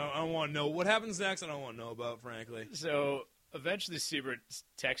there. I don't want to know what happens next. I don't want to know about, frankly. So eventually Siebert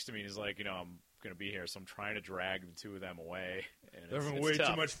texted me and he's like, I'm going to be here, so I'm trying to drag the two of them away. And They're having it's way tough.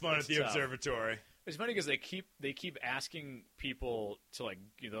 too much fun It's at the tough. observatory. It's funny because they keep asking people to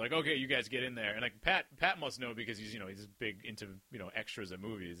they're like, okay, you guys get in there, and like Pat must know because he's he's big into extras at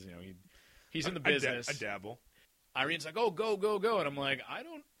movies. He's in the business. I dabble. Irene's like, oh, go, go, go. And I'm like, I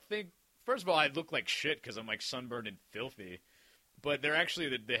don't think... First of all, I look like shit because I'm like sunburned and filthy. But they're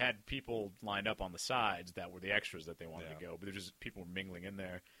actually... They had people lined up on the sides that were the extras that they wanted to go. But they're just people mingling in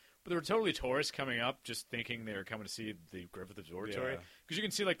there. But there were totally tourists coming up just thinking they were coming to see the Griffith Observatory. Because you can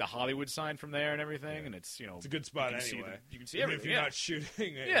see like the Hollywood sign from there and everything. Yeah. And it's, It's a good spot you can see anyway. you can see Even everything. if you're Yeah. not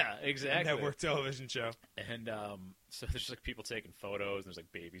shooting a Yeah, exactly. network television show. And so there's just like people taking photos. And there's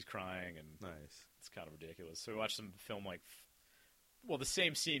like babies crying. And Nice. it's kind of ridiculous. So we watched them film the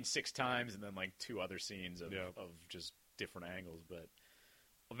same scene 6 times and then like 2 other scenes of just different angles. But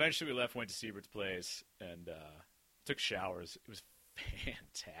eventually we left, went to Siebert's place, and took showers. It was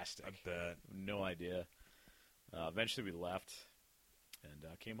fantastic. I bet. No idea. Eventually we left and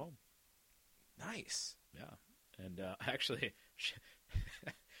came home. Nice. Yeah. And actually,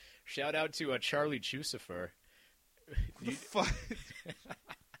 shout out to Charlie Chusifer. What the fuck?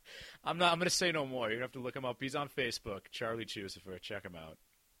 I'm going to say no more. You're going to have to look him up. He's on Facebook, Charlie Chusifer. Check him out.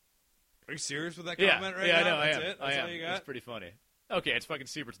 Are you serious with that Yeah, comment right yeah, now? I know. That's I am. it? That's all you got? It's pretty funny. Okay, it's fucking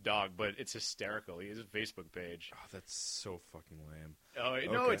Siebert's dog, but it's hysterical. He has a Facebook page. Oh, that's so fucking lame. Oh,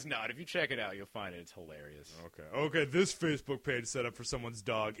 no, Okay. it's not. If you check it out, you'll find it. It's hilarious. Okay, this Facebook page set up for someone's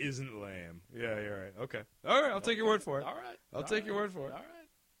dog isn't lame. Yeah, you're right. Okay. All right, I'll take your word for it. All right. I'll take your word for it. All right.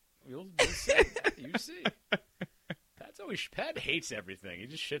 You'll see. You see. Pat hates everything. He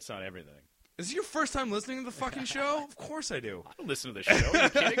just shits on everything. Is it your first time listening to the fucking show? Of course I do. I don't listen to this show. Are you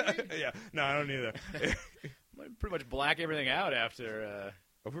kidding me? Yeah, no, I don't either. I pretty much black everything out after.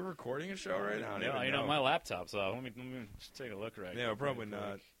 Are we recording a show right now? I don't even my laptop. So let me just take a look right. Yeah, probably quick.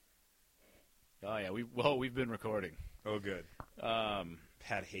 not. Oh yeah, we've been recording. Oh, good. Um,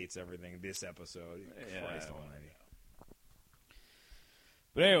 Pat hates everything this episode. Yeah, Christ well, almighty.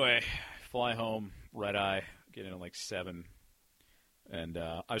 But anyway, fly home, red eye, get in at like 7. And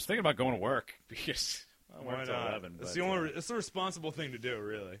I was thinking about going to work because I Why worked till not? 11. It's but, it's the responsible thing to do,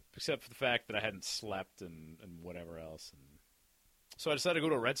 really. except for the fact that I hadn't slept and whatever else. And so I decided to go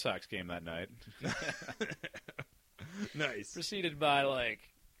to a Red Sox game that night. Nice. Preceded by like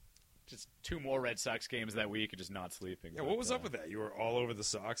just 2 more Red Sox games that week and just not sleeping. Yeah, what was up with that? You were all over the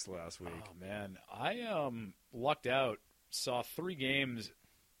Sox last week. Oh man, I lucked out. Saw 3 games.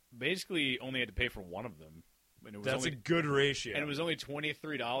 Basically, only had to pay for one of them. And it was That's only, a good ratio. and it was only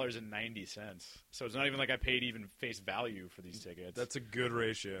 $23.90. So it's not even like I paid even face value for these tickets. That's a good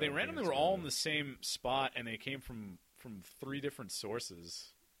ratio. They randomly were all in the same spot, and they came from 3 different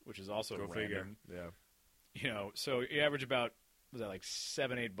sources, which is also Go random. figure. Yeah. So you average about like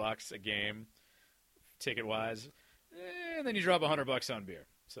 $7-8 a game, ticket wise, and then you drop $100 on beer.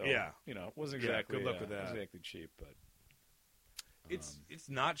 So Yeah. it wasn't Yeah, exactly good luck with that. Wasn't exactly cheap, but It's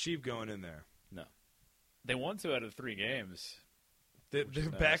not cheap going in there. no, they won 2 out of 3 games. They're Which is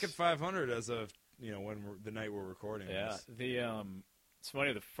back nice. at 500 as of the night we're recording. Yeah, this. it's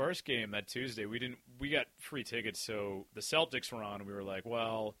funny. The first game that Tuesday, we got free tickets, so the Celtics were on, and we were like,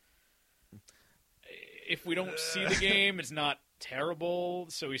 well, if we don't see the game, it's not terrible.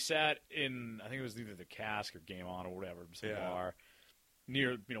 So we sat in, I think it was either the Cask or Game On or whatever, some bar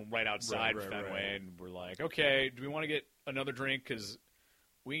near, right outside Fenway, and we're like, okay, do we want to get another drink? Because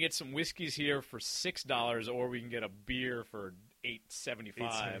we can get some whiskeys here for $6, or we can get a beer for $8.75.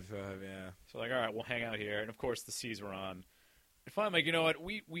 Yeah. So like, all right, we'll hang out here, and of course the C's were on. And finally, I'm like, you know what?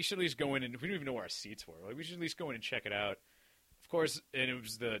 We should at least go in, and we don't even know where our seats were. Like, we should at least go in and check it out. Of course, and it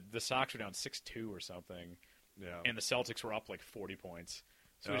was the Sox were down 6-2 or something. Yeah. And the Celtics were up like 40 points.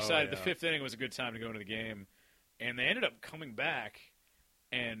 So we decided the fifth inning was a good time to go into the game. And they ended up coming back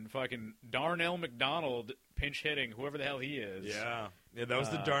and fucking Darnell McDonald pinch hitting whoever the hell he is. Yeah. Yeah, that was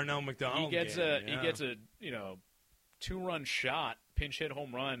the Darnell McDonald game. He gets a 2-run shot, pinch hit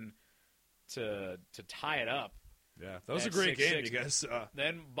home run to tie it up. Yeah. That was a great game you guys saw.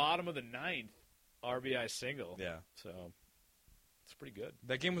 Then bottom of the ninth, RBI single. Yeah. So it's pretty good.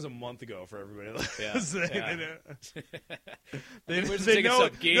 That game was a month ago for everybody. Yeah. They know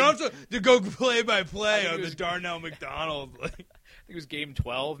to go play by play on the Darnell McDonald. I think it was game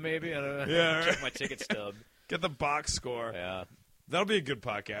 12, maybe. I don't know. Yeah, Check my ticket stub. Get the box score. Yeah. That'll be a good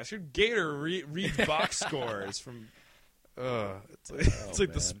podcast. Your Gator reads box scores from. It's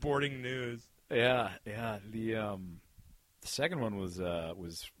like the sporting news. Yeah. The second one was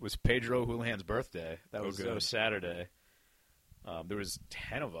Pedro Houlihan's birthday. That was Saturday. There was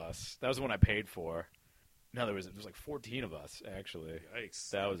 10 of us. That was the one I paid for. No, there was like 14 of us actually.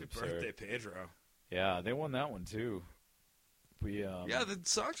 Yikes! That was Happy absurd. birthday, Pedro. Yeah, they won that one too. The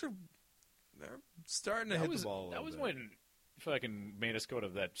Sox they're starting to hit the ball. That was when fucking made us go to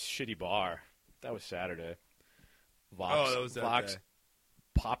that shitty bar. That was Saturday. Vox, that was that Vox day.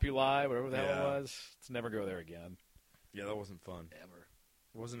 Populi, whatever the hell it was. Let's never go there again. Yeah, that wasn't fun. Ever.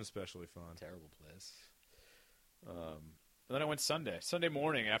 It wasn't especially fun. Terrible place. And then I went Sunday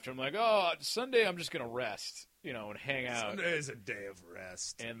morning after I'm like, oh, Sunday I'm just going to rest, and hang out. Sunday is a day of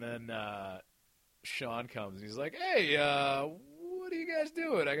rest. And then Sean comes and he's like, hey, what are you guys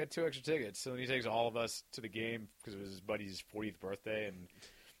doing? I got 2 extra tickets. So then he takes all of us to the game because it was his buddy's 40th birthday. And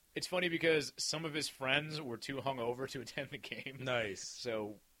it's funny because some of his friends were too hungover to attend the game. Nice.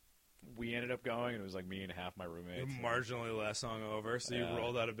 So we ended up going, and it was like me and half my roommates. You're marginally less hungover, so you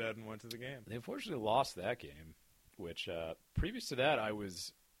rolled out of bed and went to the game. They unfortunately lost that game. Which previous to that,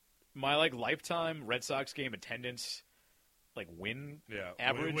 my lifetime Red Sox game attendance win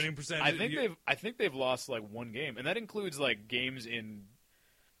average winning percentage. I think they've lost one game, and that includes games in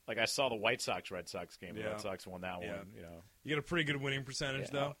I saw the White Sox Red Sox game. The Red Sox won that one. You get a pretty good winning percentage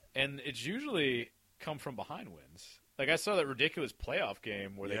though, and it's usually come from behind wins. I saw that ridiculous playoff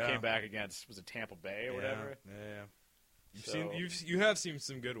game where they came back against Tampa Bay or whatever. Yeah. You have seen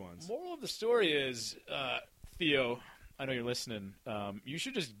some good ones. Moral of the story is. Theo, I know you're listening. You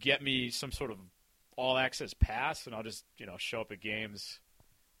should just get me some sort of all-access pass, and I'll just show up at games,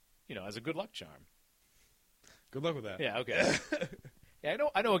 as a good luck charm. Good luck with that. Yeah, okay. Yeah,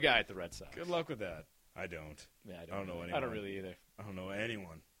 I know a guy at the Red Sox. Good luck with that. I don't. Yeah, I don't know anyone. I don't really either. I don't know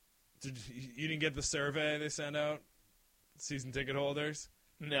anyone. You didn't get the survey they sent out? Season ticket holders?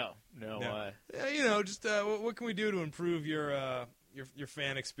 No. Yeah, just what can we do to improve your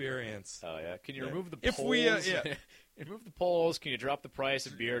fan experience? Oh yeah, can you remove the polls? If we remove the polls, can you drop the price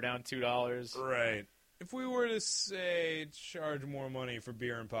of beer down $2? Right. If we were to say charge more money for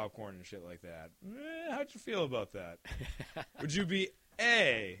beer and popcorn and shit like that, how'd you feel about that? Would you be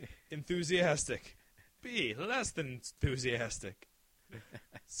A, enthusiastic, B, less than enthusiastic,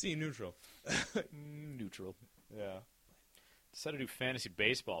 C, neutral? Neutral. Yeah. Decided to do fantasy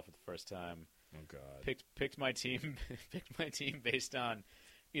baseball for the first time. Oh God! Picked my team. Picked my team based on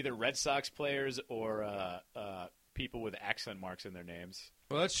either Red Sox players or people with accent marks in their names.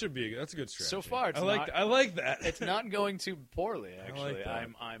 Well, that's a good strategy. So far, I like that. It's not going too poorly. Actually, I like that.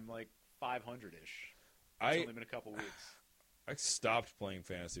 I'm 500-ish. It's only been a couple weeks. I stopped playing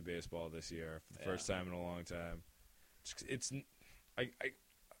fantasy baseball this year for the first time in a long time.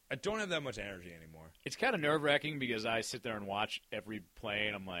 I don't have that much energy anymore. It's kind of nerve-wracking because I sit there and watch every play,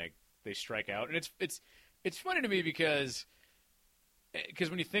 and I'm like, they strike out, and it's funny to me because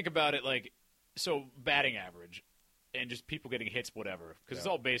when you think about it, so batting average and just people getting hits, whatever, because it's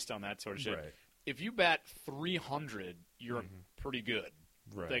all based on that sort of shit. Right. If you bat 300, you're pretty good.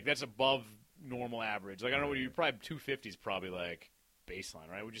 Right. That's above normal average. I don't know what you probably 250 is probably baseline,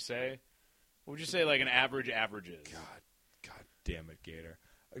 right? Would you say? What would you say an average is? God damn it, Gator.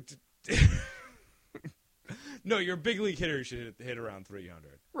 No, your big league hitter should hit around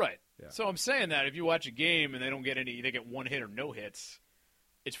 300. Right. Yeah. So I'm saying that if you watch a game and they get one hit or no hits,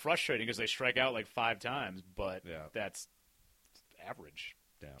 it's frustrating because they strike out 5 times, but that's average.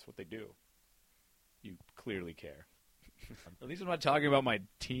 Yeah. That's what they do. You clearly care. At least I'm not talking about my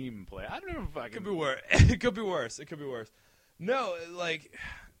team play. I don't know if I It can. could be worse. It could be worse. It could be worse. No, like,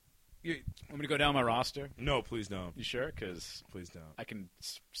 I'm going to go down my roster. no, please don't. You sure? Because Please don't. I can.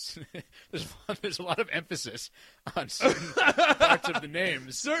 There's a lot of emphasis on certain parts of the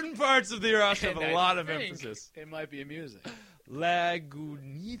names. Certain parts of the roster have And a I lot of think emphasis. It might be amusing.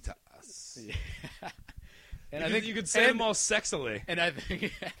 Lagunitas. And And you could say them all sexily. And I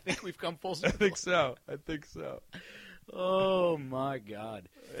think we've come full I circle. think so. I think so. Oh my God.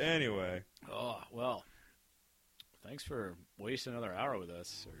 Anyway, Oh well. Thanks for wasting another hour with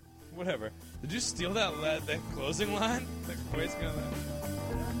us. Or whatever. Did you steal that closing line? That wasting on that?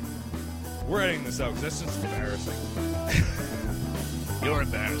 We're editing this out because that's just embarrassing. You're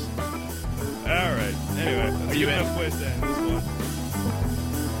embarrassing. All right. Anyway, that's you good in? enough place to end this one.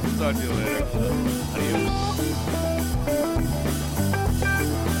 Talk to you later. Adios.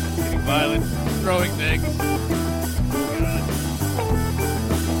 Getting violent, throwing things.